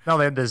 No,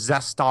 they have the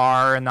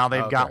Zestar, and now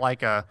they've got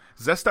like a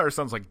Zestar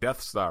sounds like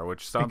Death Star,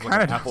 which sounds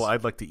like an apple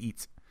I'd like to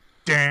eat.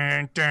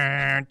 Dun,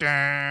 dun,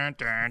 dun,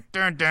 dun,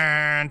 dun,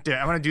 dun, dun.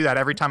 I'm gonna do that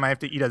every time I have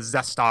to eat a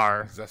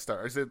Zestar.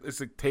 Zestar. Does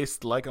it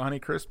taste like a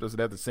Honeycrisp? Does it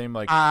have the same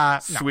like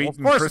sweet no, of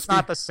and course crispy? It's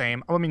not the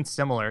same. I mean,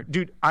 similar,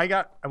 dude. I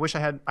have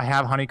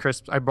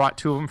Honeycrisps. I brought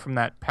 2 of them from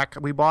that peck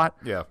we bought.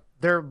 Yeah,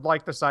 they're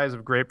like the size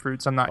of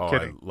grapefruits. I'm not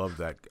kidding. I love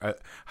that.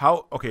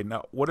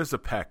 Now what is a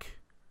peck?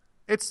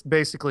 It's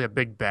basically a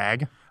big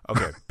bag.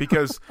 Okay,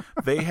 because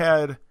they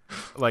had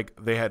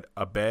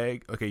a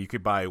bag. Okay, you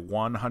could buy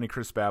one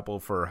Honeycrisp apple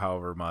for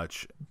however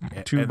much,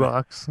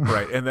 $2,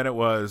 right? And then it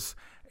was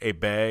a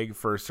bag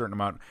for a certain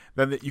amount.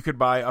 Then you could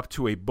buy up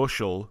to a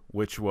bushel,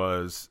 which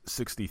was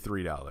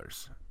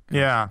 $63.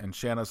 Yeah. And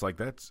Shanna's like,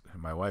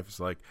 my wife is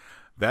like,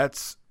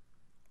 that's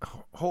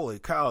holy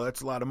cow,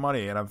 that's a lot of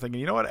money. And I'm thinking,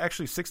 you know what?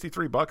 Actually,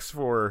 $63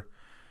 for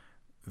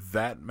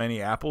that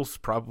many apples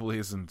probably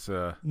isn't.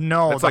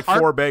 No, it's like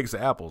 4 bags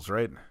of apples,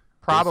 right?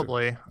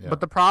 Probably. Yeah. But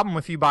the problem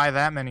if you buy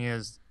that many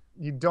is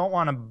you don't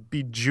want to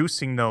be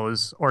juicing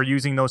those or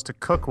using those to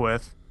cook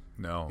with.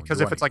 No.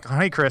 Because if it's like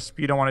Honeycrisp,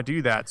 you don't want to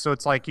do that. So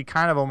it's like you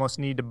kind of almost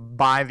need to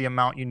buy the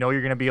amount you're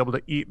going to be able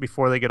to eat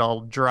before they get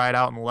all dried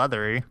out and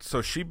leathery.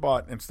 So she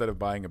bought, instead of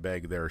buying a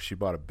bag there, she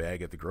bought a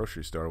bag at the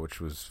grocery store, which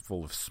was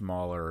full of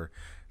smaller,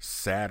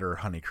 sadder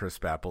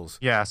Honeycrisp apples.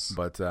 Yes.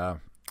 But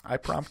I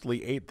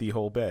promptly ate the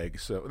whole bag,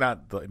 so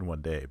not in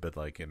one day, but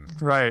like in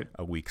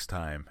a week's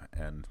time.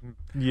 And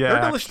yeah,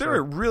 they're delicious. They're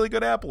a really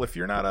good apple. If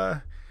you're not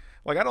I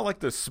don't like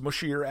the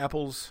smushier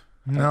apples.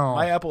 No,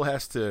 my apple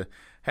has to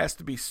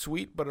be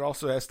sweet, but it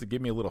also has to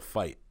give me a little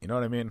fight. You know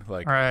what I mean?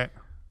 Like, right.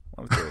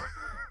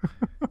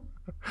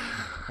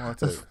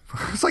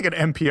 It's like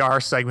an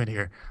NPR segment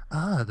here.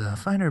 The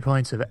finer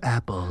points of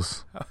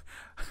apples.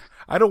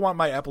 I don't want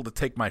my apple to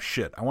take my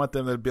shit. I want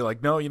them to be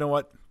like, no, you know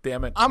what?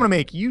 Damn it. I'm going to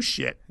make you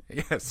shit.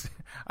 Yes.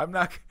 I'm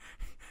not.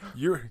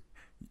 Sure.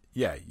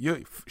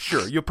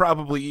 You'll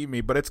probably eat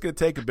me, but it's going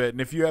to take a bit. And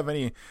if you have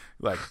any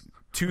like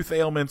tooth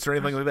ailments or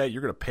anything like that,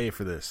 you're going to pay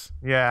for this.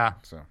 Yeah.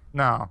 So.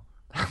 No.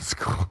 That's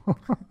cool.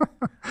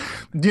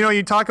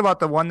 You talk about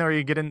the one where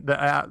you get in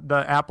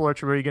the apple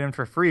orchard where you get in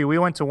for free. We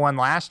went to one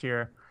last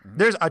year. Mm-hmm.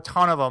 There's a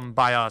ton of them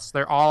by us.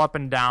 They're all up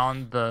and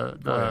down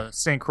the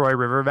St. Croix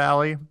River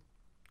Valley.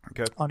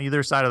 Okay. On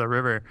either side of the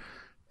river.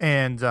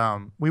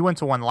 And we went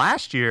to one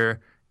last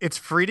year. It's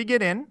free to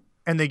get in.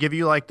 and they give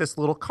you like this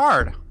little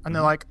card, and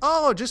they're like,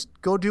 oh, just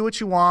go do what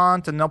you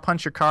want, and they'll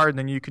punch your card, and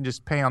then you can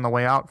just pay on the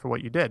way out for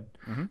what you did.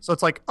 So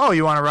it's like, oh,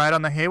 you want to ride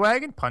on the hay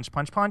wagon? Punch,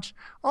 punch, punch.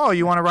 Oh,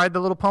 you want to ride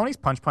the little ponies?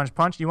 Punch, punch,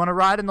 punch. You want to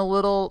ride in the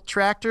little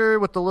tractor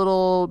with the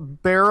little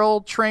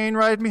barrel train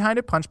riding behind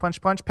it? Punch,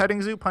 punch, punch.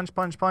 Petting zoo? Punch,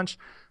 punch, punch.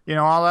 You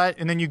know, all that.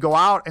 And then you go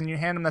out and you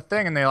hand them the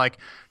thing, and they're like,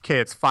 okay,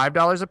 it's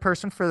 $5 a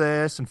person for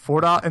this and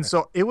 $4. And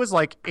so it was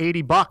like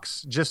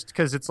 $80 just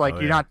because it's like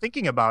you're not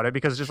thinking about it,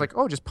 because it's just like,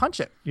 oh, just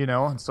punch it, you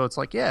know? And so it's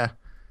like, yeah.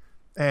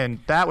 And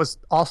that was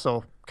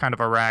also kind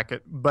of a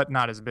racket, but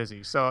not as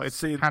busy. So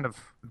it's kind of...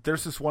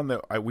 There's this one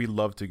that we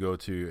love to go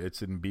to.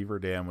 It's in Beaver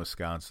Dam,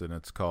 Wisconsin.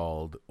 It's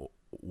called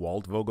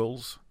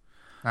Waldvogel's.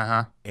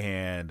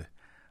 And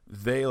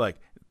they like...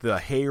 The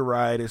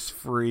hayride is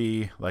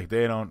free. Like,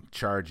 they don't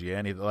charge you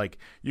any. Like,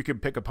 you can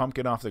pick a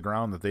pumpkin off the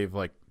ground that they've,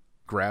 like,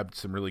 grabbed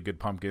some really good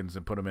pumpkins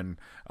and put them in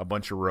a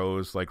bunch of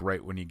rows, like,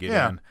 right when you get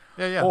in.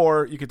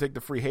 Or you can take the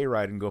free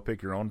hayride and go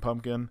pick your own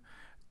pumpkin,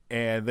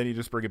 and then you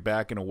just bring it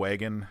back in a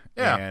wagon,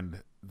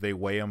 and they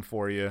weigh them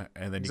for you,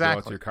 and then you go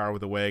out to your car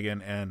with the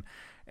wagon, and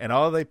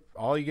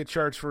all you get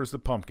charged for is the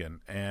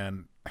pumpkin,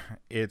 and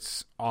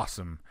it's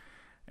awesome.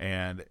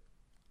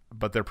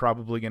 But they're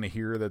probably going to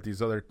hear that these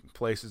other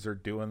places are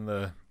doing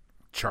the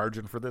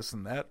charging for this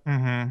and that,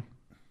 and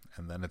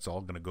then it's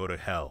all going to go to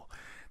hell.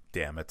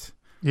 Damn it.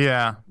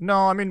 Yeah.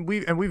 No, I mean,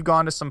 we've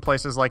gone to some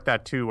places like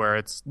that too, where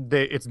it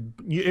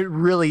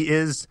really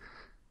is.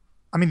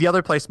 I mean, the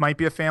other place might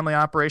be a family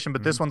operation,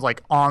 but this one's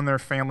like on their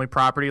family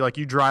property. Like,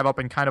 you drive up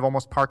and kind of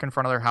almost park in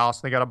front of their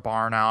house. They got a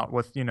barn out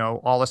with, you know,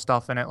 all the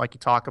stuff in it, like you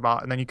talk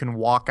about, and then you can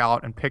walk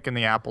out and pick in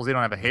the apples. They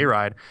don't have a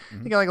hayride.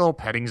 They got like a little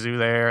petting zoo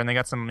there, and they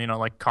got some, you know,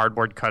 like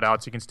cardboard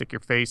cutouts you can stick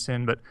your face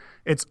in. But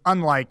it's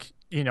unlike,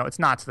 you know, it's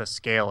not to the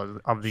scale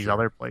of these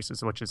other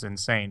places, which is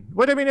insane.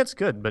 But I mean, it's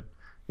good, but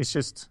it's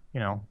just, you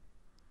know,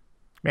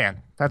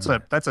 man, that's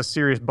a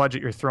serious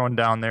budget you're throwing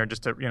down there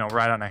just to, you know,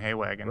 ride on a hay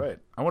wagon. Right.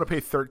 I want to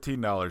pay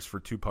 $13 for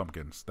 2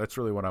 pumpkins. That's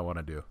really what I want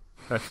to do.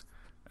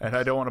 And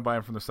I don't want to buy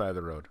them from the side of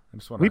the road. I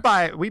just want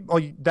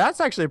to. That's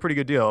actually a pretty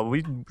good deal.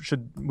 We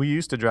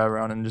used to drive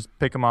around and just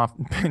pick them off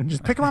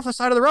the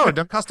side of the road. It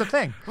don't cost a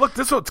thing. Look,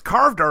 this one's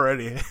carved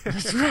already.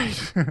 That's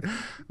right.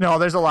 No,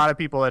 there's a lot of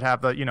people that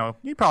have the, you know,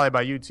 you probably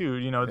by you too,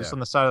 you know, just on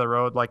the side of the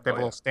road, like they have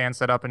a little stand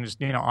set up and just,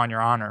 you know, on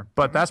your honor.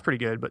 But that's pretty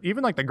good. But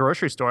even like the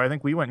grocery store, I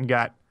think we went and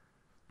got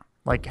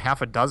like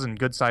half a dozen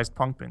good-sized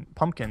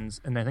pumpkins,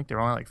 and I think they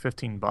were only like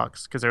 $15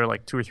 because they were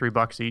like $2 or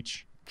 $3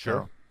 each. Sure,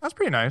 so that's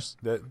pretty nice.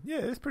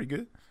 It's pretty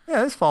good.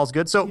 Yeah, this fall's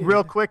good. So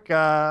real quick, what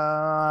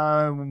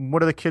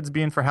are the kids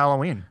being for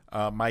Halloween?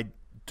 My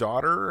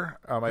daughter,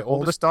 my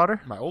oldest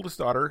daughter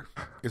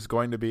is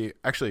going to be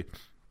actually.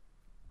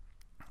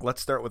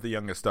 Let's start with the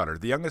youngest daughter.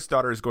 The youngest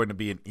daughter is going to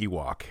be an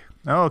Ewok.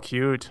 Oh,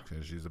 cute!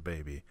 Because she's a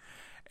baby,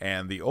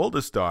 and the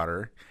oldest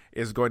daughter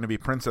is going to be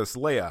Princess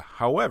Leia.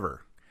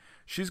 However,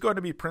 she's going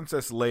to be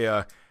Princess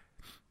Leia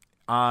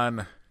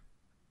on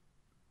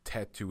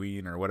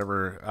Tatooine or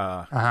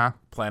whatever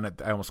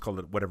planet. I almost called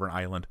it whatever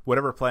island.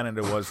 Whatever planet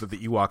it was that the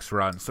Ewoks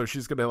were on. So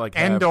she's going to like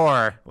have...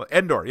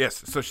 Endor,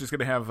 yes. So she's going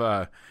to have...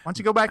 Why don't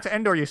you go back to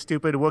Endor, you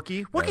stupid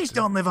Wookiee? Wookiees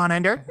don't live on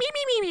Endor.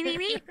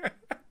 Me.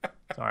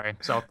 Sorry,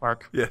 South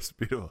Park. Yes,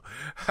 beautiful.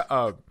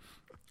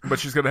 But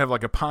she's going to have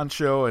like a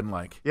poncho and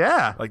like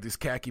these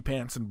khaki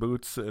pants and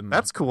boots. And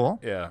that's cool.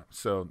 Yeah,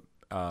 so...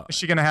 is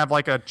she going to have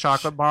like a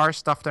chocolate bar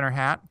stuffed in her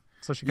hat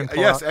so she can pull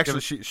yes, out,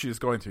 actually she's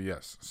going to,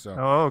 yes. So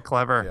oh,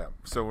 clever. Yeah.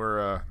 So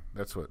we're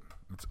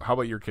how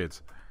about your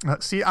kids?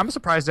 See, I'm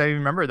surprised I even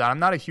remember that. I'm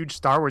not a huge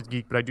Star Wars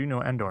geek, but I do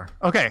know Endor.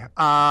 Okay.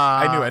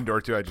 I knew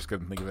Endor too. I just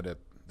couldn't think of it at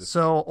this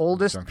So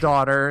oldest junction.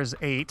 Daughter is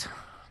 8.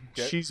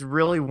 Okay. She's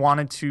really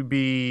wanted to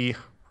be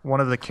one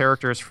of the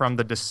characters from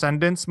the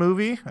Descendants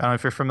movie. I don't know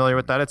if you're familiar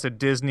with that. It's a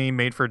Disney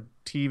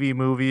made-for-TV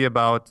movie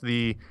about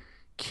the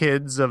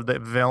kids of the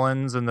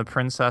villains and the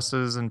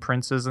princesses and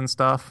princes and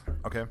stuff.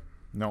 Okay.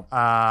 No.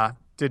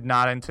 We did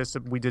not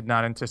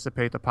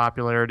anticipate the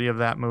popularity of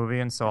that movie,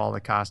 and so all the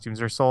costumes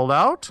are sold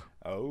out.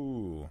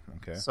 Oh,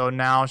 okay. So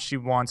now she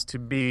wants to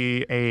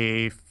be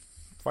a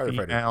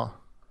firefighter. Female.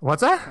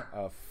 What's that?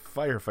 A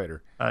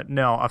firefighter.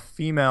 No, a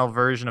female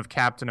version of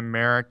Captain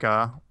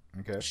America.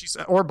 Okay.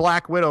 Or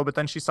Black Widow, but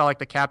then she saw like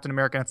the Captain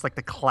America, and it's like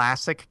the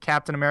classic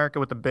Captain America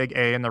with the big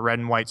A and the red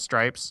and white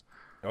stripes.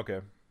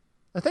 Okay.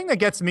 The thing that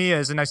gets me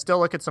is, and I still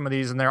look at some of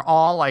these, and they're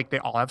all like, they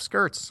all have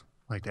skirts.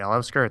 Like, they all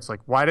have skirts. Like,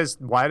 why does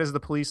the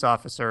police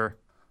officer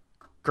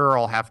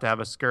girl have to have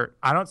a skirt?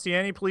 I don't see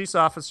any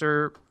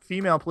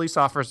female police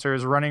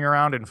officers running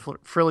around in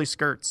frilly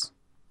skirts.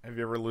 Have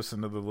you ever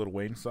listened to the Lil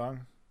Wayne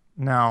song?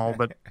 No,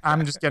 but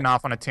I'm just getting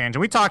off on a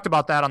tangent. We talked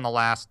about that on the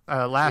last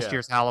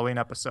year's Halloween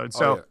episode.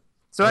 So,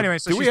 anyway,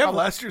 do we have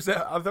last year's?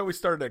 I thought we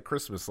started at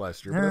Christmas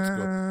last year, but that's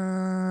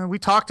cool. We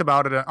talked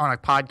about it on a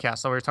podcast.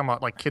 So we were talking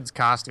about like kids'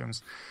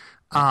 costumes.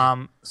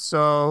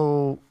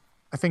 So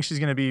I think she's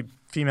going to be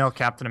female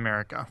Captain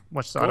America,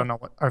 which cool. I don't know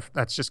or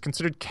that's just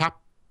considered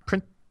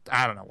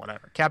I don't know,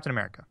 whatever. Captain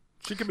America.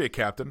 She can be a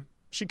captain.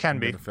 She can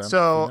be.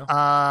 So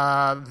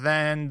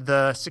then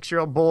the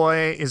 6-year-old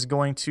boy is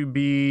going to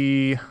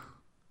be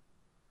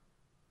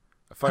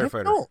A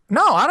firefighter.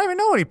 No, I don't even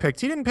know what he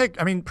picked. He didn't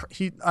pick. I mean,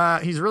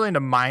 he's really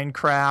into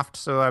Minecraft,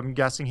 so I'm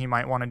guessing he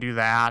might want to do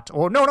that.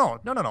 Or no,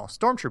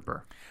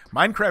 Stormtrooper.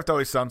 Minecraft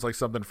always sounds like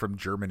something from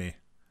Germany.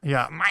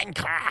 Yeah,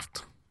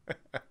 Minecraft.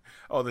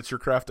 Oh, that's your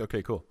craft?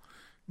 Okay, cool.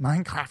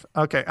 Minecraft.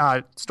 Okay,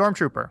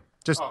 Stormtrooper.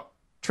 Just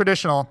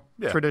traditional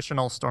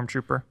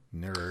Stormtrooper.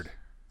 Nerd.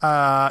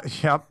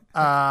 Yep.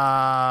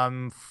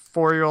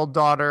 4-year-old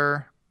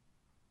daughter.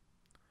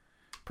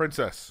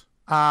 Princess.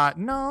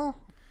 No.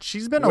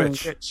 She's been a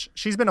witch.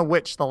 She's been a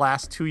witch the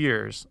last 2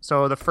 years.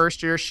 So the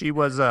first year she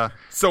was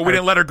So we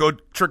didn't let her go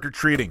trick or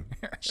treating.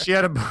 she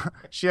had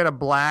a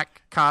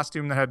black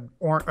costume that had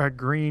a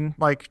green,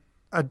 like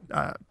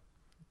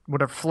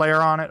whatever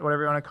flare on it,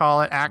 whatever you want to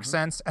call it,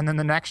 accents. And then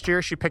the next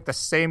year she picked the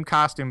same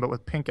costume but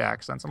with pink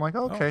accents. I'm like,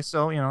 okay,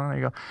 so there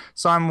you go.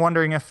 So I'm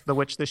wondering if the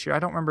witch this year. I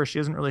don't remember. She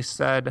hasn't really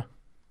said.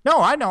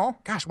 No, I know.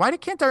 Gosh, why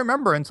can't I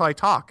remember until I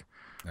talk?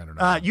 I don't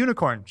know.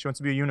 Unicorn. She wants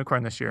to be a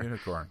unicorn this year.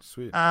 Unicorn,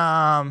 sweet.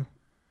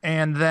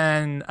 And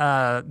then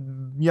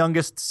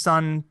youngest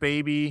son,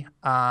 baby.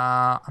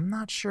 I'm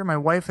not sure. My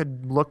wife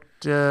had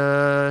looked.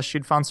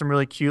 She'd found some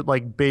really cute,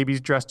 like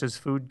babies dressed as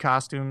food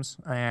costumes,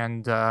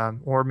 and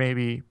or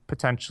maybe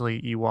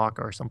potentially Ewok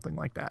or something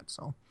like that.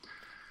 So,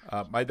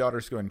 my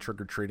daughter's going trick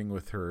or treating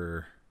with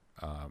her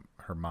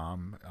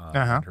mom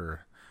and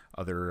her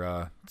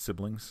other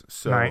siblings.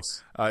 So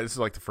nice. This is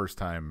like the first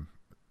time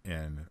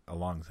in a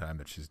long time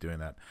that she's doing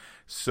that.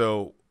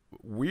 So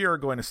we are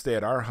going to stay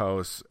at our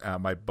house.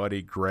 My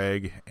buddy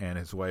Greg and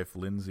his wife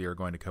Lindsay are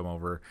going to come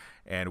over,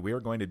 and we are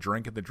going to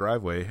drink in the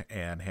driveway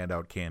and hand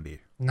out candy.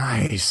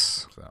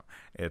 Nice. So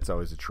it's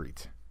always a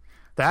treat.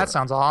 That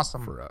sounds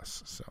awesome for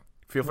us. So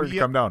feel free to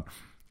come down.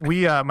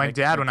 My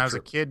dad, when I was a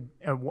kid,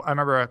 I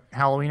remember a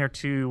Halloween or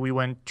two, we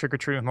went trick or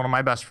treating with one of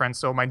my best friends.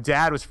 So my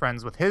dad was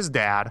friends with his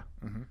dad.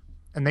 Mm-hmm.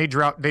 And they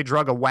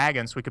drug a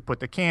wagon so we could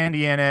put the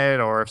candy in it,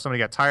 or if somebody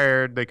got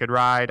tired, they could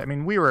ride. I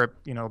mean, we were,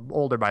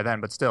 older by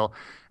then, but still.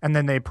 And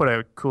then they put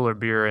a cooler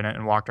beer in it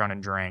and walked around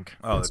and drank.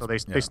 Oh, and so they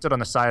stood on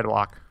the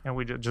sidewalk, and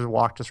we just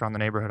walked us around the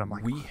neighborhood. I'm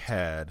like, we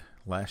had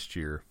last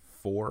year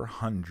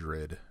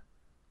 400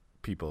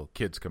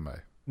 kids come by.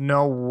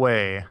 No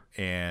way.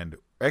 And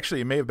actually,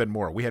 it may have been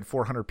more. We had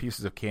 400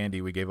 pieces of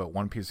candy. We gave out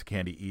one piece of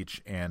candy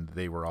each, and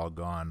they were all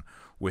gone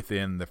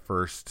within the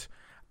first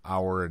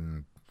hour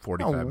and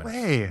 45 minutes. No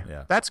way.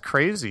 Yeah. That's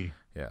crazy.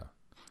 Yeah.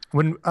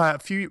 When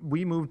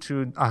we moved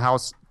to a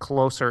house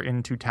closer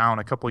into town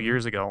a couple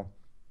years ago,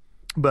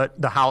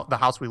 but the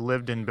house we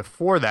lived in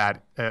before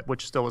that,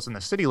 which still was in the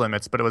city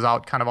limits, but it was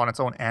out kind of on its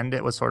own end.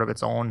 It was sort of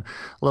its own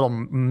little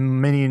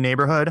mini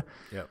neighborhood.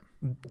 Yep.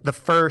 The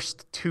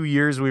first 2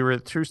 years we were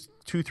 3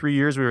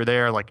 years we were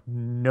there, like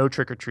no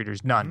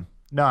trick-or-treaters, none.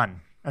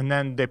 And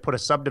then they put a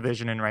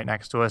subdivision in right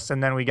next to us,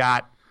 and then we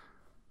got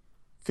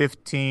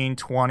 15,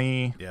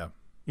 20. Yeah.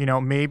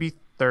 Maybe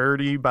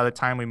 30 by the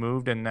time we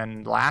moved. And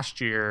then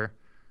last year,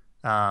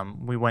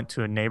 we went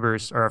to a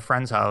neighbor's or a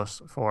friend's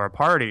house for a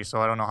party.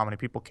 So I don't know how many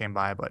people came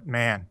by, but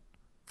man,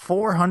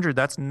 400,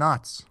 that's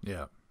nuts.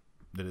 Yeah,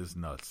 it is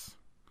nuts.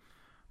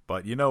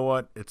 But you know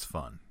what? It's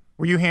fun.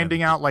 Were you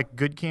handing out like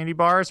good candy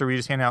bars, or were you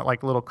just handing out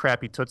like little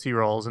crappy Tootsie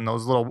Rolls and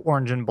those little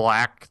orange and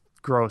black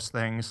gross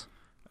things?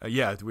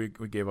 Yeah, we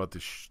gave out the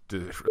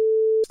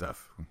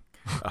stuff.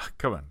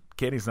 Come on.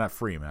 Candy's not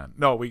free, man.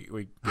 No, we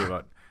gave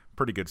out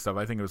pretty good stuff.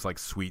 I think it was like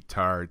sweet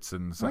tarts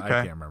and so, I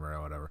can't remember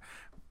or whatever.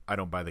 I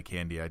don't buy the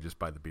candy. I just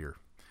buy the beer.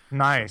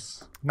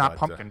 Nice. Not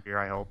pumpkin beer,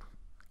 I hope.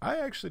 I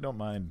actually don't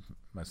mind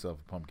myself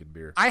a pumpkin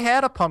beer. I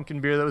had a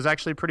pumpkin beer that was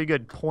actually pretty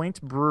good. Point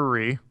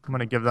Brewery. I'm going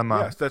to give them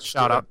a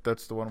shout out.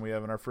 That's the one we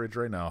have in our fridge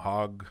right now.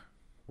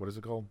 What is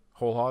it called?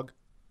 Whole Hog?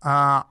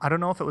 I don't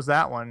know if it was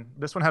that one.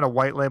 This one had a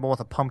white label with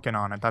a pumpkin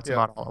on it. That's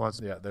about all it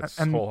was. Yeah, that's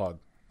Whole Hog.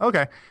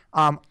 Okay.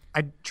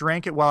 I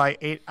drank it while I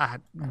ate a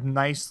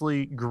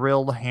nicely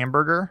grilled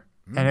hamburger,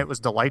 and it was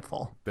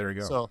delightful. There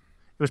you go. So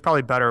it was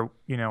probably better,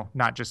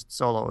 not just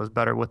solo. It was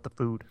better with the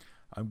food.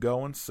 I'm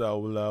going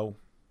solo.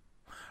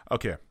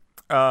 Okay.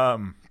 I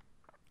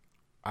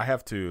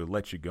have to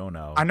let you go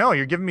now. I know.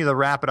 You're giving me the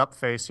wrap it up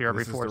face here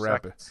every 4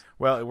 seconds.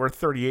 Well, we're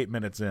 38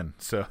 minutes in,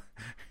 so.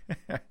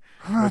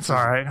 That's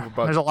all right.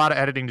 There's a lot of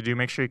editing to do.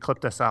 Make sure you clip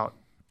this out.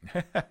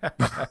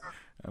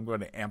 I'm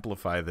going to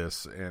amplify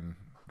this and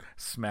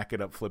smack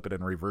it up, flip it,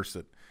 and reverse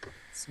it.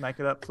 Smack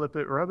it up, flip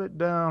it, rub it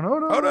down. Oh,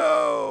 no. Oh,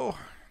 no.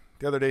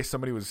 The other day,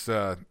 somebody was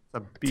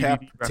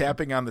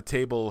tapping on the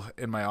table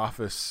in my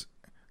office.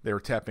 They were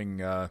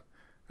tapping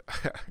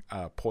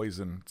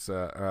Poison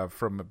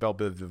from Belle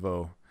Biv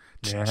DeVoe.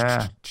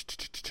 Yeah.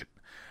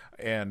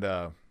 And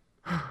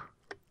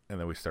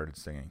then we started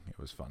singing. It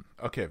was fun.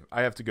 Okay,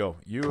 I have to go.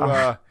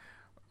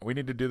 We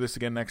need to do this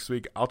again next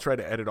week. I'll try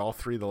to edit all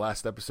 3 of the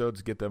last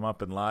episodes, get them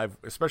up and live,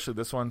 especially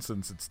this one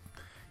since it's,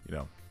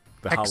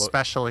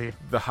 especially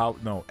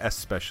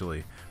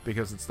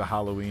because it's the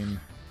Halloween.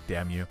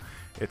 Damn you!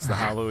 It's the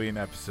Halloween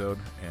episode,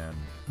 and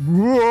it's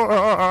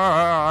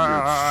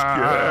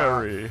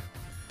scary.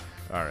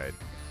 All right,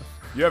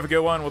 you have a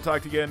good one. We'll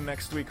talk to you again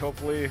next week,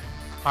 hopefully.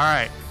 All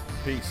right,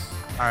 peace.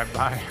 All right,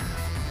 bye.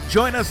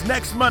 Join us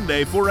next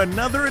Monday for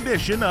another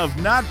edition of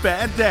Not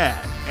Bad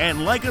Dad.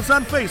 And like us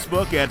on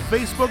Facebook at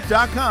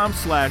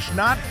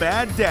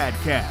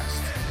facebook.com/NotBadDadcast.